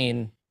they've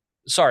seen.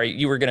 Sorry,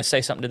 you were going to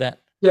say something to that?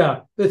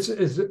 Yeah, it's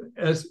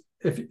as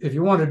if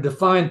you want to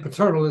define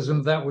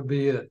paternalism, that would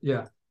be it.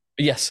 Yeah.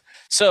 Yes.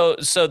 So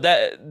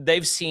that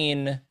they've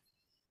seen.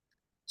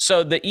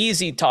 So the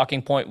easy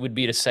talking point would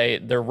be to say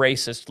they're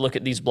racist. Look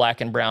at these black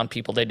and brown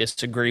people they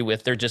disagree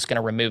with. They're just going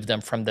to remove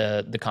them from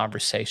the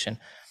conversation.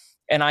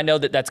 And I know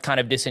that that's kind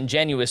of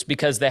disingenuous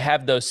because they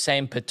have those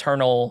same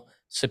paternal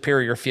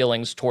superior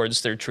feelings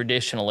towards their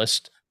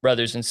traditionalist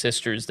brothers and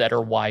sisters that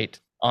are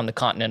white on the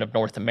continent of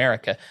North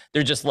America.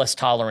 They're just less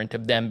tolerant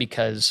of them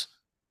because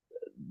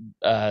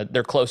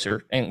they're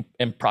closer in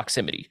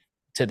proximity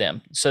to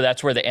them. So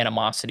that's where the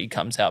animosity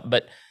comes out.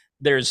 But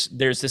there's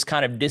this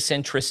kind of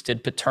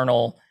disinterested,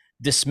 paternal,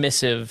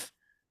 dismissive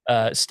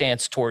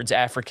stance towards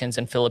Africans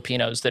and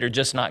Filipinos that are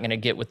just not going to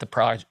get with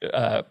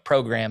the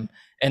program,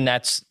 and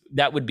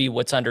that would be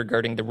what's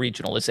undergirding the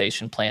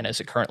regionalization plan as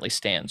it currently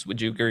stands.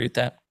 Would you agree with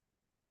that?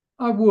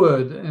 I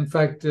would. In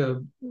fact,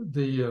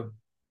 the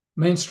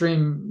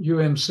mainstream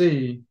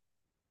UMC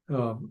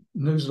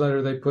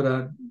newsletter they put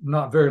out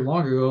not very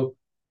long ago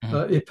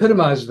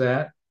epitomized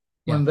that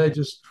when they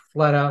just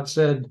flat out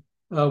said,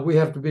 we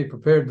have to be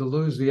prepared to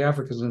lose the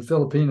Africans and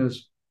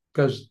Filipinos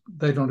because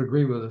they don't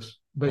agree with us,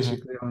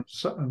 basically.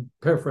 I'm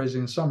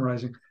paraphrasing and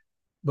summarizing.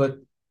 But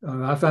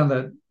I found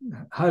that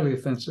highly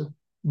offensive,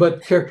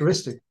 but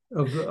characteristic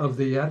of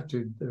the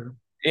attitude there.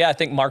 Yeah, I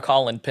think Mark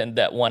Holland penned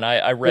that one.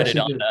 I read Yes, it he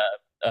on. did.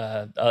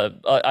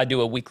 I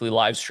do a weekly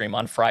live stream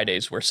on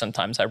Fridays where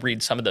sometimes I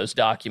read some of those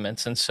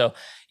documents, and so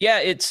yeah,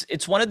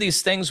 it's one of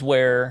these things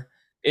where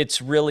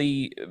it's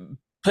really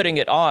putting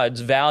at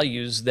odds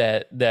values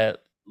that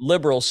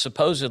liberals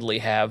supposedly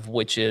have,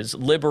 which is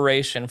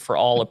liberation for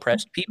all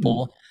oppressed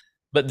people,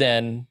 but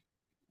then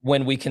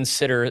when we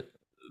consider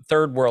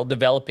third world,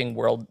 developing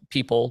world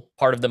people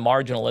part of the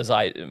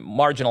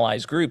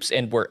marginalized groups,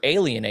 and we're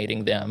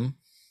alienating them.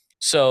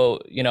 So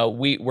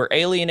we're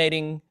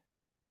alienating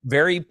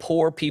very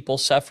poor people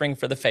suffering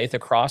for the faith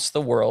across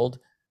the world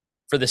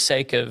for the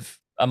sake of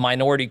a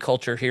minority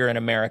culture here in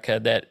America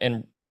that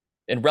in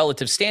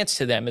relative stance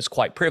to them is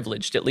quite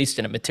privileged, at least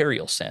in a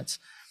material sense.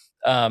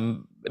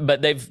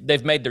 But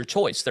they've made their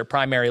choice. Their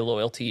primary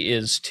loyalty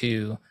is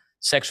to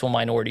sexual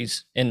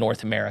minorities in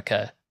North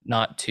America,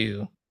 not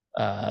to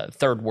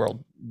third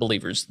world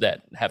believers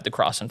that have the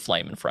cross and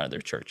flame in front of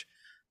their church.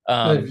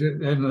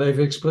 They've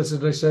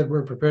explicitly said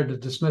we're prepared to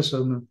dismiss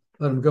them and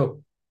let them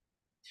go.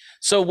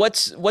 So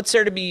what's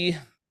there to be?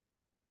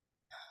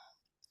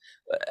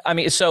 I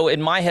mean, so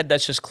in my head,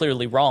 that's just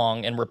clearly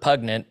wrong and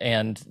repugnant.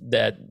 And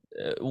that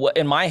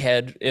in my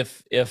head,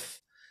 if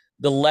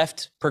the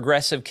left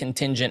progressive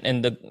contingent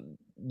in the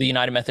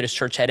United Methodist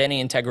Church had any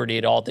integrity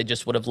at all, they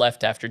just would have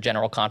left after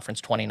General Conference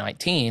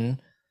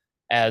 2019,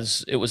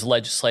 as it was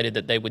legislated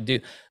that they would do.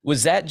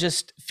 Was that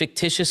just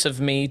fictitious of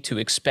me to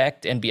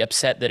expect and be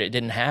upset that it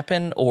didn't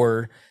happen?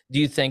 Or do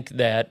you think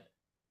that,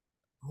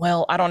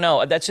 well, I don't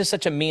know. That's just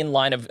such a mean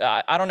line of,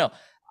 I don't know.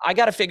 I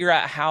got to figure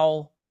out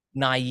how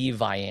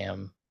naive I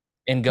am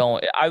in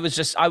going. I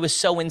was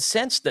so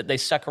incensed that they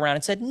stuck around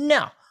and said,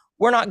 no,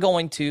 we're not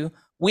going to.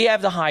 We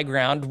have the high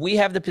ground. We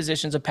have the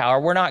positions of power.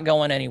 We're not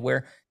going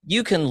anywhere.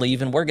 You can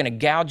leave and we're going to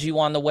gouge you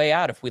on the way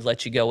out if we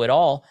let you go at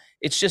all.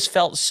 It's just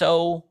felt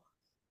so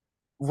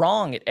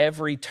wrong at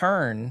every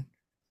turn.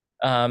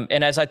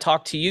 And as I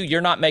talk to you, you're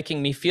not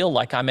making me feel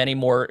like I'm any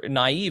more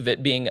naive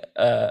at being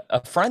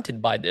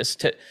affronted by this.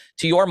 To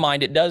your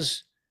mind, it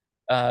does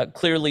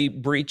clearly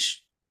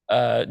breach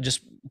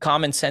just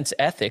common sense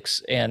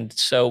ethics. And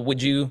so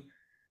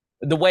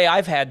the way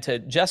I've had to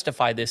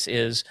justify this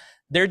is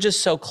they're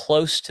just so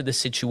close to the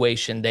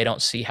situation, they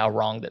don't see how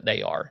wrong that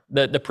they are.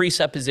 The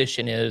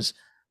presupposition is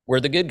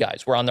we're the good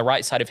guys. We're on the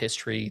right side of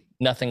history.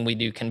 Nothing we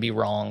do can be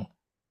wrong.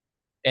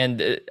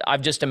 And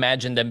I've just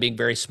imagined them being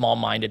very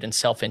small-minded and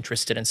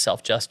self-interested and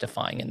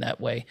self-justifying in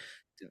that way.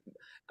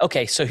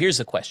 Okay, so here's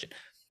the question.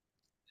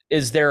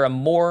 Is there a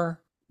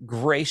more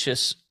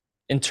gracious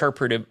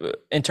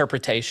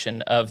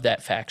interpretation of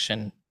that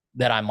faction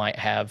that I might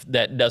have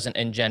that doesn't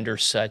engender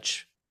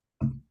such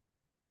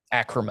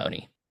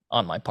acrimony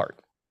on my part?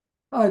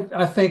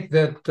 I think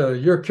that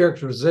your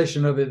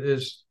characterization of it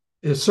is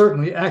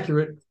certainly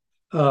accurate,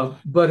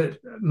 but it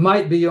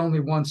might be only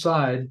one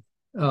side,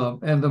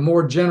 and the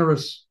more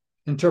generous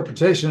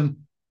interpretation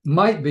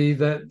might be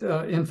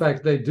that, in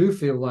fact, they do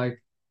feel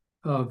like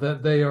that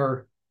they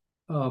are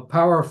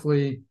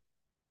powerfully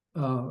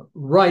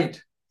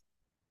right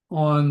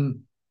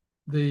on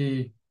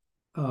the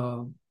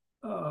uh,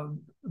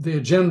 the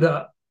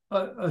agendum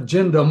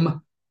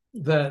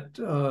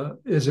that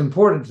is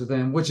important to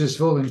them, which is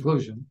full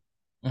inclusion,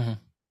 Mm-hmm.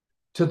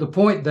 to the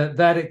point that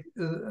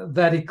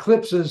that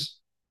eclipses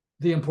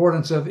the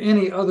importance of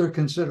any other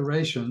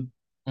consideration,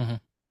 Mm-hmm.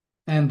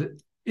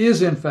 and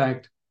is in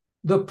fact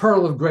the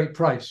pearl of great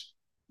price,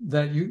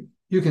 that you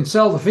can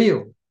sell the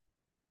field,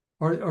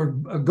 or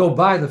go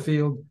buy the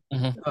field,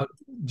 Mm-hmm. uh,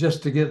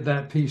 just to get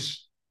that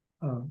piece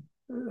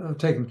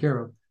taken care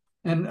of.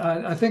 And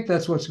I think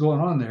that's what's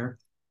going on there.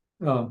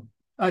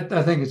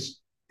 I think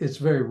it's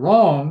very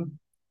wrong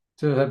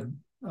to have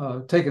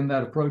taken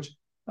that approach.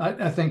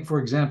 I think, for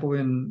example,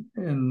 in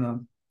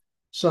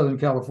Southern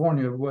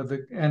California, where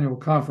the annual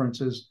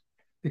conference is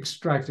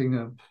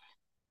extracting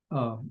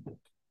uh,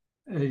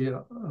 a,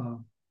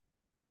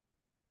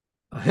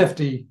 a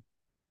hefty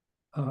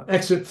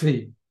exit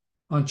fee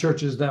on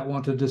churches that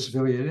want to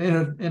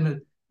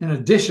disaffiliate, in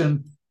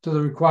addition to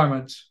the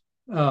requirements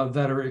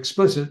that are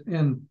explicit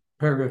in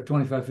paragraph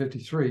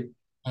 2553.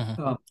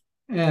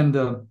 Mm-hmm.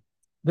 And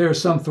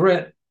there's some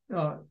threat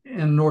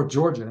in North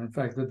Georgia, in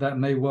fact, that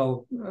may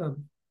well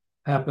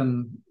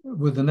happen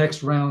with the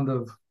next round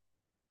of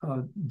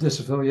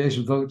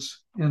disaffiliation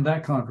votes in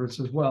that conference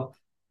as well.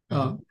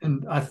 Mm-hmm.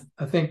 And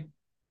I think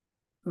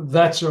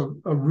that's a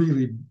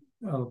really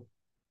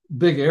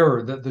big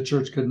error that the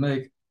church could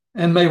make,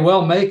 and may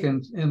well make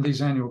in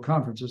these annual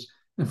conferences.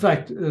 In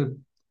fact,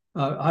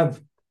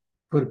 I've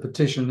put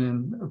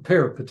a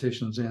pair of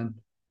petitions in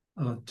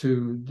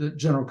to the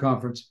General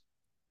Conference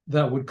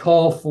that would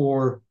call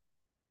for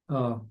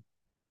uh,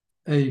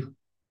 a,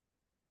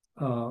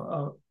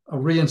 a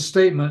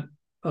reinstatement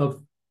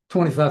of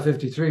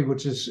 2553,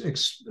 which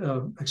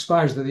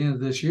expires at the end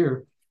of this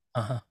year.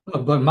 Uh-huh.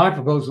 But my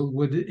proposal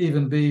would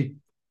even be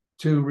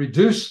to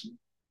reduce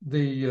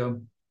the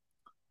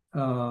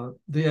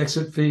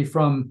exit fee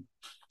from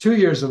 2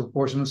 years of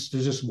apportionments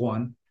to just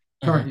one,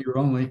 current Mm-hmm. year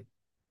only,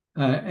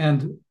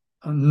 and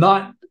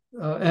not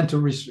and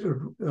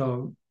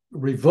to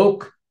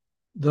revoke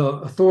the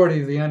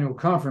authority of the annual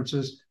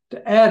conferences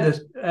to add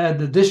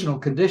additional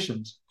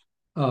conditions.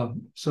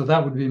 So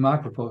that would be my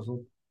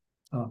proposal.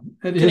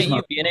 It Looking is at my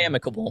you being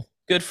amicable.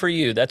 Good for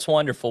you. That's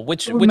wonderful.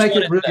 Which It would which make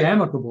one it is really that?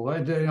 amicable.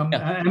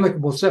 Yeah.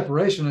 Amicable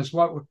separation is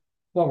what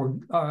we're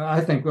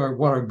I think what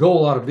our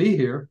goal ought to be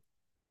here,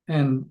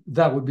 and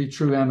that would be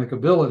true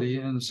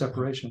amicability and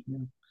separation. Yeah.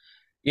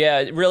 Yeah,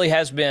 it really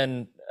has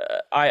been.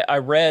 I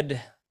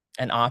read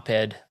an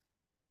op-ed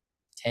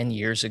 10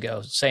 years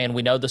ago saying,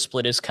 we know the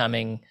split is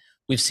coming.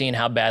 We've seen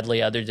how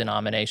badly other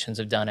denominations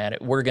have done at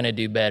it. We're going to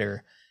do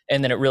better.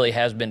 And then it really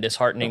has been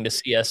disheartening to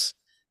see us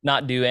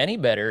not do any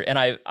better. And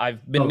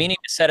I've been So meaning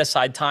to set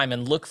aside time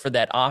and look for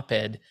that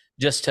op-ed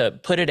just to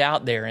put it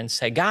out there and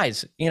say,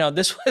 guys,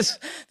 this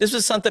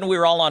was something we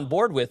were all on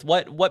board with.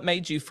 What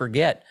made you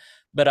forget?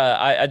 But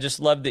I just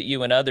love that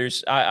you and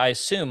others, I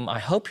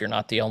hope you're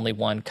not the only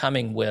one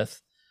coming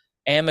with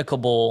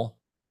amicable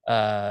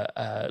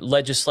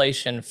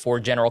legislation for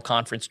General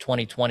Conference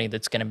 2020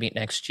 that's going to meet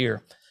next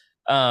year.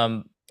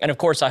 And of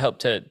course, I hope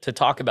to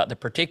talk about the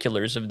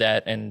particulars of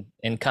that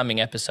in coming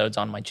episodes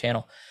on my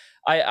channel.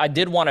 I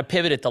did want to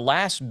pivot at the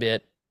last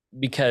bit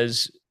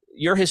because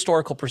your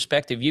historical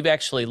perspective, you've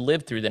actually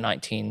lived through the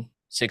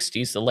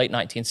 1960s, the late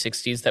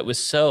 1960s, that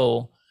was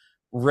so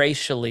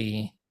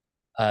racially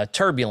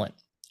turbulent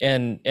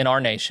in our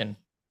nation.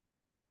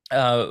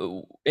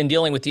 In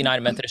dealing with the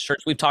United Methodist Church,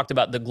 we've talked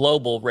about the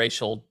global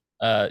racial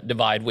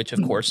divide, which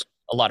of course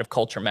a lot of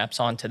culture maps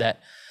onto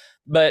that.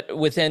 But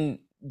within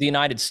the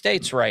United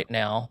States right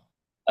now,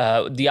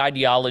 the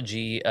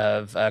ideology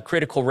of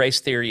critical race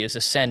theory is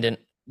ascendant,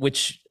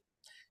 which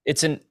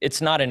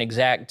it's not an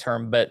exact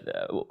term, but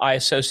I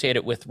associate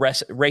it with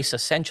race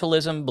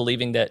essentialism,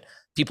 believing that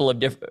people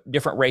of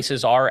different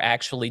races are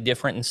actually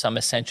different in some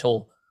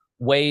essential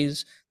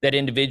ways, that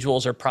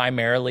individuals are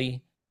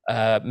primarily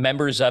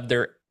members of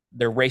their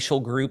racial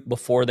group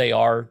before they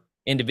are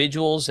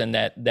individuals, and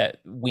that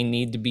we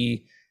need to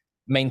be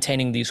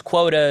maintaining these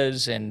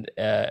quotas, and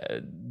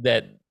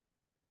that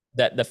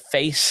the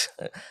face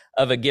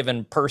of a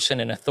given person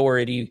in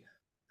authority,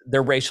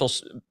 their racial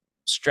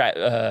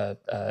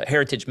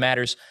heritage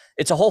matters.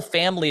 It's a whole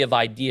family of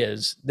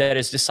ideas that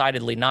is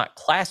decidedly not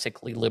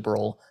classically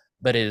liberal,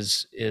 but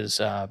is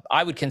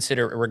I would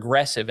consider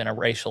regressive in a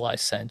racialized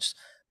sense.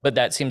 But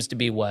that seems to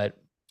be what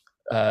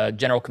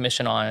General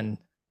Commission on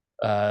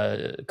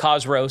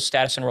COSRO,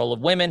 Status and Role of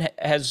Women,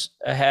 has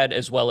had,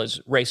 as well as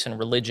race and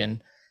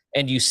religion.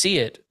 And you see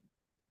it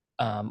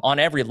on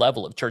every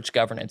level of church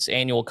governance,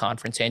 annual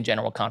conference and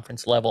general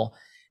conference level.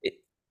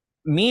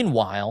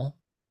 Meanwhile,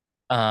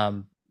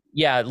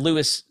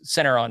 Lewis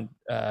Center on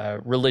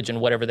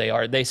Religion, whatever they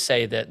are, they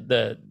say that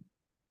the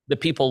the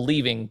people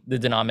leaving the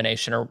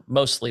denomination are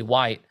mostly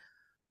white.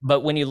 But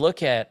when you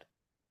look at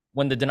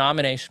when the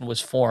denomination was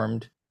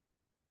formed,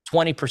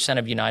 20%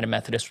 of United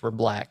Methodists were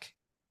black.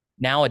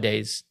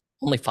 Nowadays,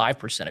 only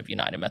 5% of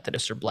United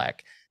Methodists are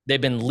black.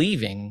 They've been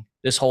leaving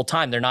this whole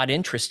time. They're not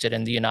interested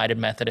in the United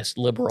Methodist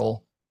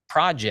liberal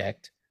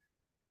project.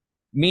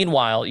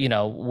 Meanwhile,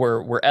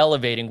 we're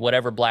elevating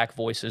whatever black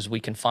voices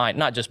we can find,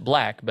 not just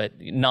black, but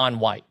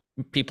non-white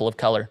people of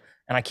color.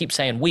 And I keep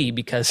saying we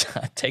because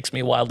it takes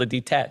me a while to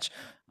detach.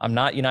 I'm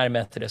not United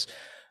Methodist.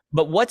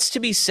 But what's to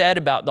be said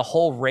about the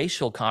whole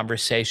racial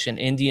conversation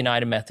in the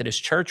United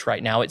Methodist Church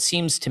right now? It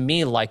seems to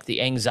me like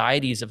the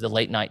anxieties of the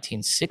late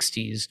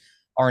 1960s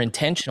are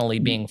intentionally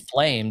being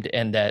flamed,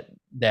 and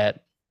that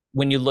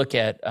when you look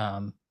at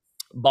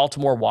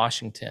Baltimore,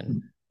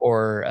 Washington,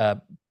 or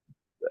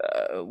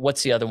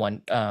what's the other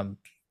one?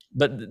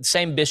 But the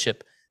same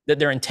bishop, that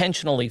they're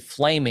intentionally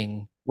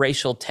flaming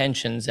racial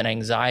tensions and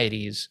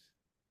anxieties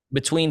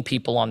between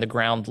people on the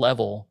ground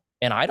level.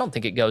 And I don't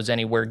think it goes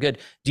anywhere good.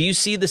 Do you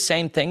see the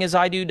same thing as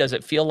I do? Does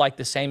it feel like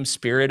the same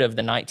spirit of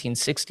the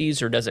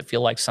 1960s, or does it feel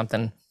like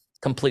something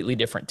completely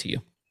different to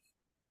you?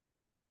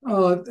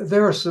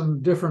 There are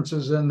some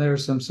differences and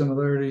there's some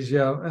similarities,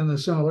 yeah. And the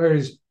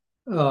similarities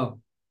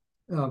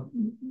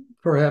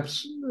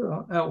perhaps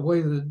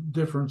outweigh the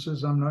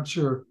differences. I'm not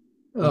sure.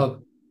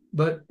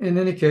 But in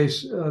any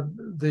case,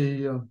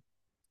 the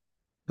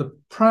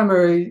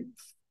primary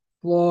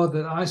flaw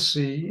that I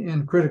see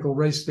in critical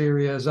race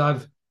theory, as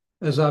I've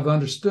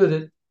understood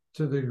it,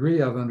 to the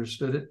degree I've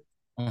understood it,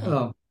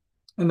 and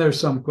there's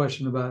some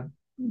question about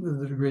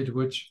the degree to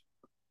which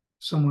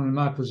someone in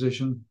my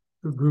position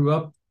who grew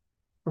up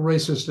a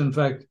racist, in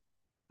fact,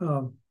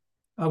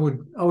 I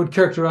would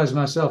characterize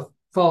myself,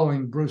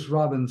 following Bruce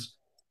Robbins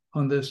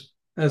on this,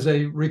 as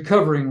a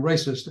recovering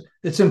racist.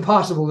 It's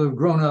impossible to have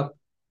grown up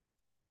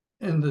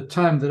in the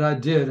time that I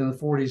did in the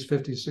 40s,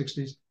 50s,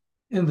 60s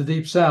in the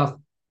Deep South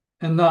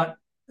and not,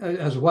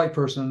 as a white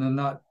person, and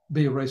not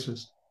be a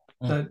racist.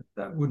 That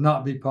would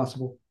not be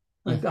possible.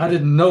 I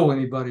didn't know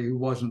anybody who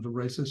wasn't a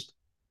racist.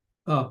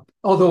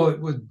 Although it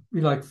would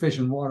be like fish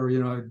in water,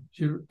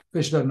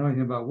 fish doesn't know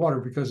anything about water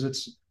because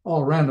it's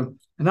all random.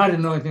 And I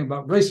didn't know anything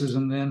about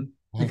racism then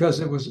because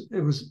it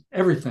was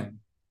everything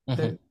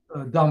that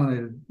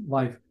dominated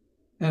life.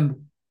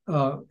 And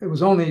it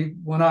was only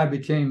when I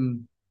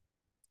became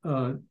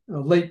a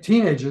late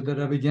teenager that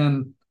I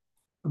began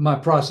my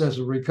process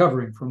of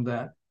recovering from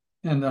that.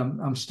 And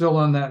I'm still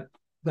on that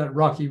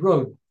rocky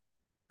road.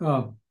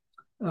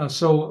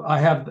 So I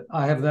have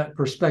that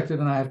perspective,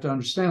 and I have to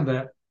understand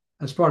that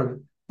as part of it.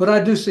 But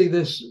I do see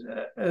this,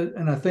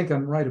 and I think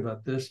I'm right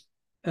about this,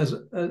 as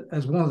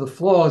one of the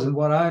flaws in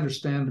what I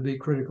understand to be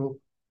critical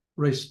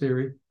race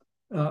theory,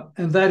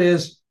 and that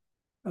is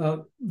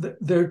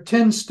there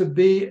tends to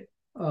be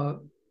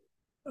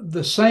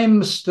the same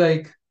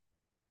mistake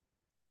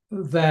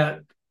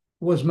that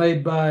was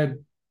made by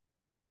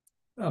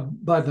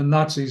the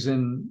Nazis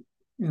in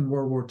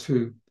World War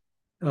II,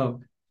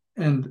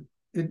 and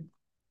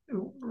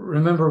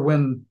remember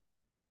when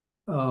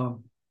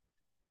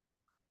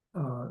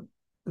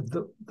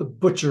the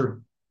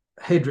butcher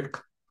Heydrich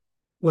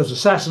was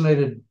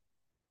assassinated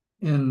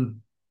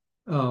in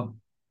the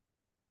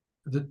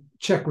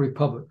Czech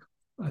Republic,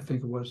 I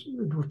think it was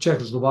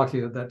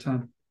Czechoslovakia at that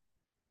time.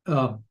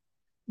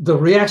 The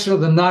reaction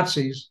of the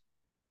Nazis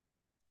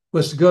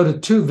was to go to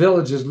two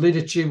villages.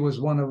 Lidice was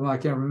one of them. I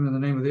can't remember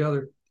the name of the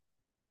other.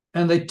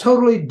 And they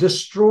totally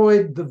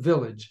destroyed the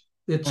village.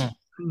 It's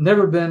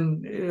never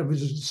been, it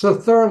was so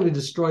thoroughly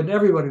destroyed.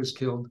 Everybody was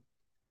killed.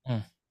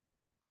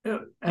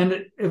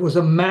 And it was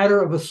a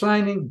matter of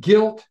assigning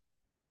guilt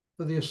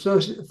for the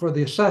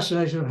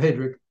assassination of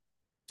Heydrich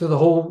to the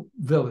whole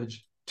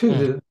village, to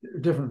the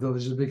different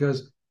villages,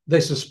 because they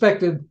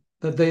suspected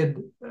that they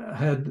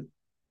had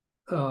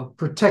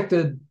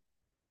protected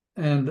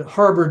and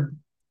harbored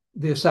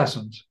the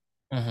assassins.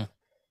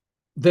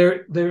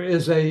 There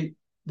is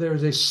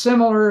a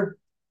similar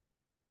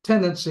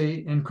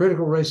tendency in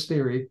critical race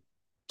theory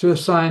to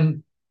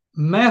assign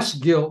mass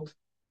guilt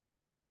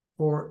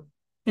for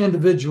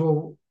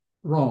individual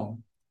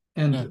wrong,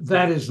 and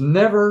that is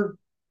never,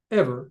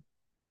 ever,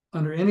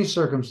 under any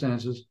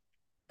circumstances,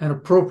 an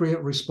appropriate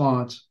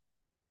response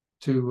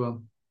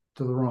to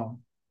the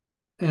wrong.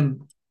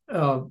 And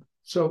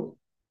so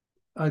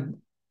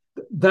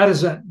that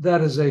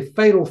is a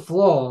fatal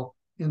flaw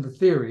in the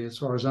theory, as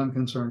far as I'm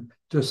concerned,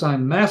 to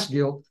assign mass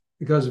guilt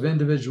because of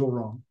individual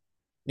wrong.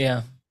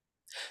 Yeah.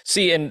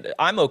 See, and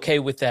I'm okay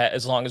with that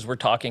as long as we're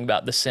talking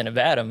about the sin of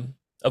Adam,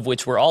 of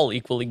which we're all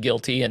equally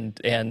guilty, and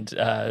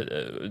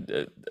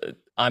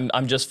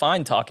I'm just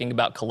fine talking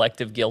about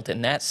collective guilt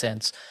in that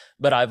sense.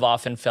 But I've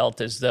often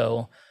felt as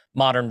though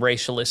modern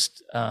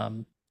racialist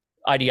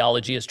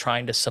ideology is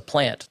trying to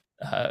supplant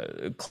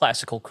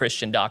classical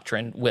Christian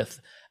doctrine with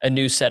a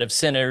new set of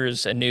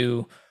sinners, a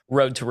new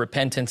road to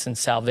repentance and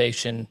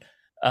salvation.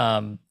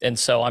 And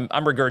so I'm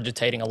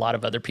regurgitating a lot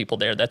of other people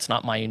there. That's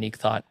not my unique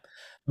thought.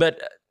 But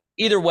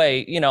either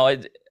way,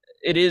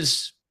 it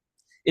is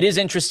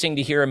interesting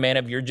to hear a man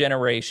of your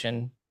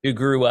generation who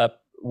grew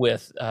up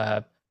with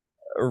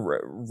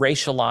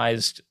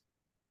racialized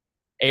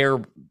air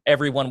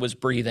everyone was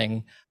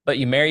breathing, but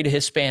you married a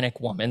Hispanic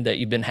woman that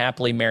you've been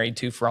happily married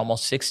to for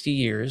almost 60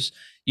 years.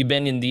 You've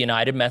been in the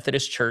United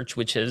Methodist Church,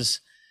 which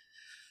has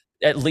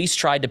at least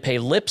tried to pay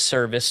lip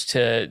service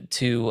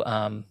to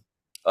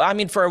I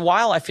mean, for a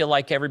while, I feel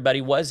like everybody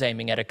was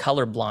aiming at a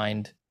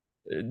colorblind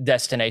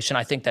destination.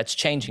 I think that's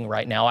changing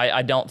right now.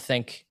 I don't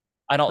think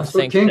That's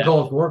what King that,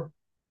 called for.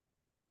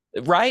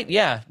 right?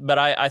 Yeah. But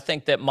I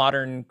think that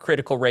modern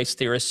critical race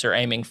theorists are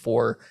aiming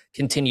for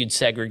continued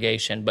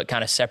segregation, but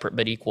kind of separate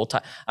but equal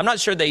time. I'm not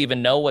sure they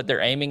even know what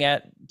they're aiming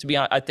at, to be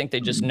honest. I think they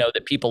just know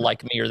that people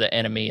like me are the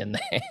enemy and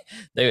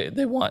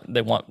they want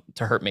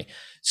to hurt me.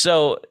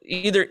 So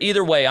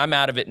either way, I'm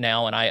out of it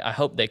now, and I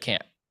hope they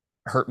can't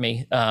hurt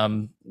me.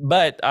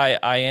 But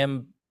I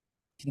am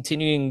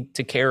continuing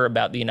to care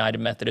about the United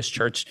Methodist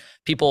Church.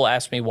 People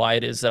ask me why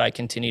it is that I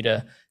continue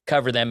to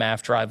cover them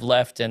after I've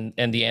left, and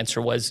the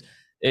answer was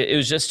it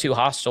was just too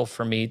hostile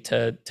for me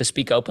to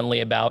speak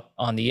openly about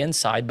on the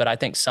inside. But I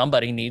think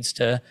somebody needs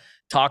to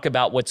talk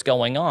about what's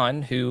going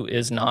on who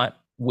is not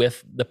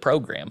with the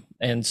program,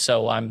 and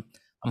so I'm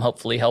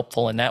hopefully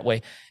helpful in that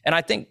way. And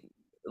I think,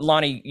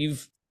 Lonnie,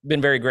 you've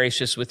been very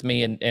gracious with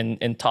me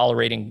in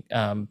tolerating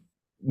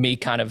me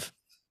kind of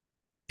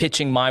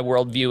pitching my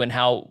worldview and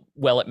how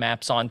well it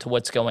maps on to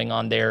what's going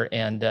on there.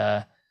 And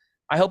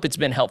I hope it's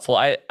been helpful.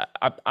 I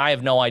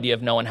have no idea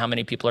of knowing how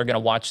many people are going to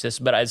watch this,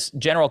 but as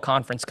General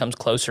Conference comes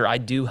closer, I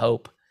do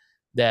hope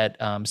that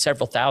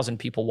several thousand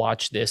people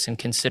watch this and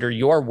consider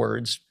your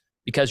words,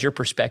 because your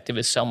perspective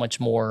is so much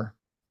more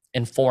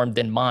informed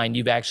than mine.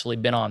 You've actually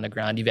been on the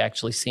ground. You've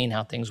actually seen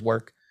how things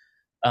work.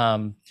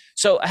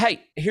 So,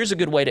 hey, here's a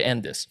good way to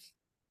end this.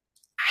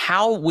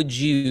 How would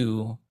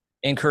you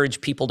encourage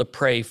people to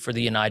pray for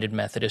the United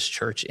Methodist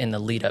Church in the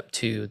lead up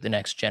to the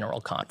next General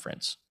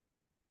Conference?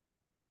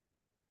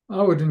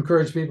 I would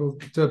encourage people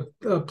to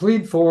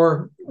plead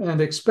for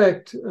and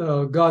expect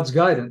God's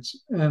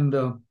guidance. And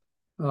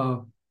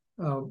the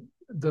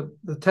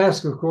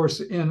task, of course,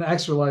 in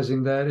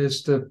actualizing that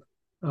is to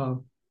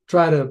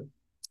try to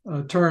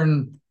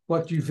turn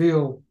what you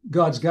feel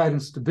God's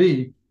guidance to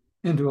be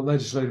into a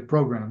legislative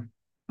program.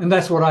 And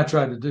that's what I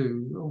try to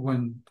do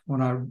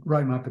when I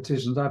write my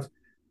petitions. I've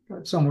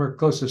got somewhere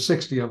close to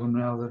 60 of them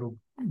now that'll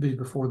be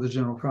before the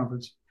General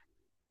Conference.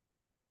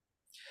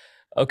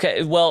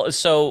 Okay, well,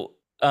 so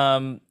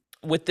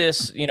with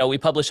this, we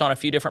publish on a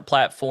few different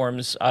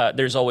platforms.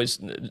 There's always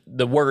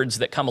the words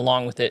that come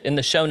along with it. In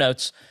the show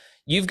notes,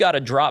 you've got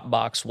a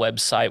Dropbox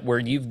website where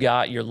you've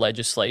got your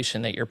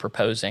legislation that you're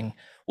proposing.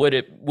 Would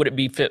it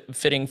be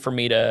fitting for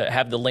me to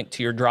have the link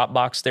to your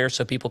Dropbox there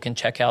so people can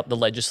check out the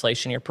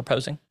legislation you're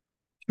proposing?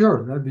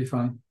 Sure, that'd be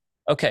fine.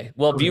 Okay,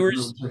 well,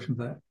 viewers,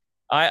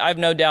 I have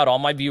no doubt all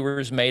my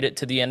viewers made it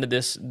to the end of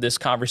this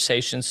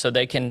conversation, so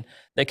they can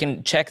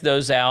check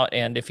those out.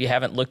 And if you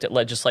haven't looked at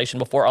legislation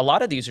before, a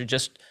lot of these are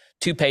just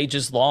 2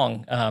 pages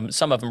long.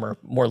 Some of them are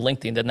more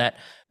lengthy than that,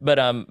 but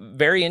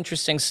very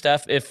interesting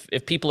stuff. If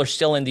people are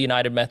still in the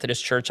United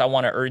Methodist Church, I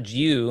want to urge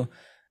you,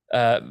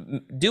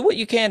 do what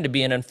you can to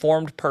be an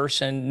informed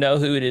person, know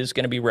who it is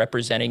going to be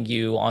representing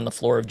you on the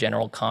floor of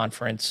General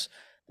Conference.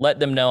 Let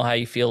them know how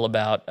you feel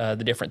about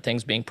the different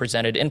things being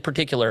presented, in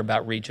particular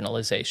about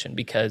regionalization,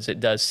 because it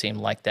does seem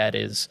like that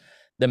is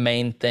the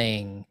main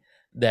thing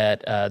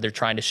that they're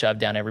trying to shove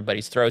down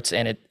everybody's throats,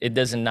 and it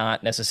does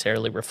not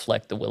necessarily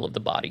reflect the will of the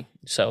body.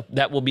 So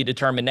that will be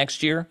determined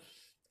next year.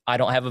 I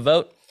don't have a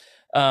vote.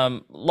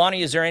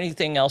 Lonnie, is there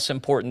anything else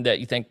important that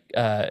you think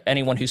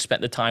anyone who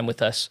spent the time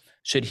with us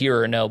should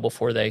hear or know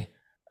before they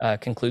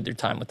conclude their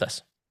time with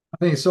us? I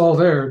think it's all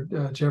there,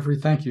 Jeffrey.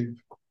 Thank you.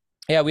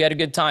 Yeah, we had a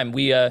good time.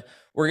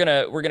 We're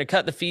gonna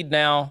cut the feed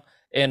now,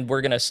 and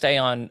we're gonna stay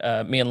on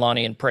me and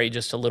Lonnie and pray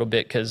just a little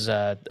bit, because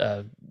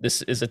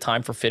this is a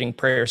time for fitting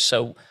prayers.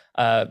 So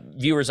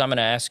viewers, I'm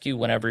gonna ask you,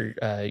 whenever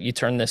you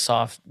turn this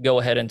off, go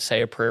ahead and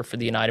say a prayer for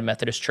the United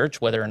Methodist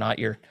Church, whether or not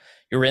you're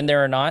in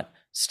there or not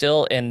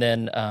still. And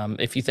then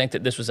if you think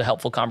that this was a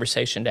helpful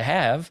conversation to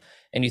have,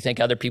 and you think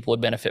other people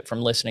would benefit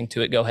from listening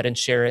to it, go ahead and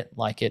share it,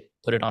 like it,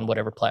 put it on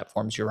whatever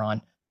platforms you're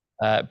on.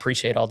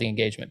 Appreciate all the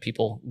engagement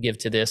people give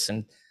to this.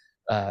 And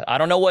I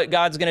don't know what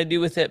God's going to do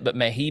with it, but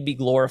may he be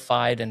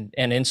glorified. And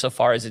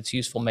insofar as it's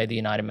useful, may the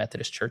United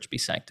Methodist Church be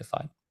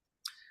sanctified.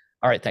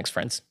 All right. Thanks,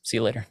 friends. See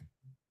you later.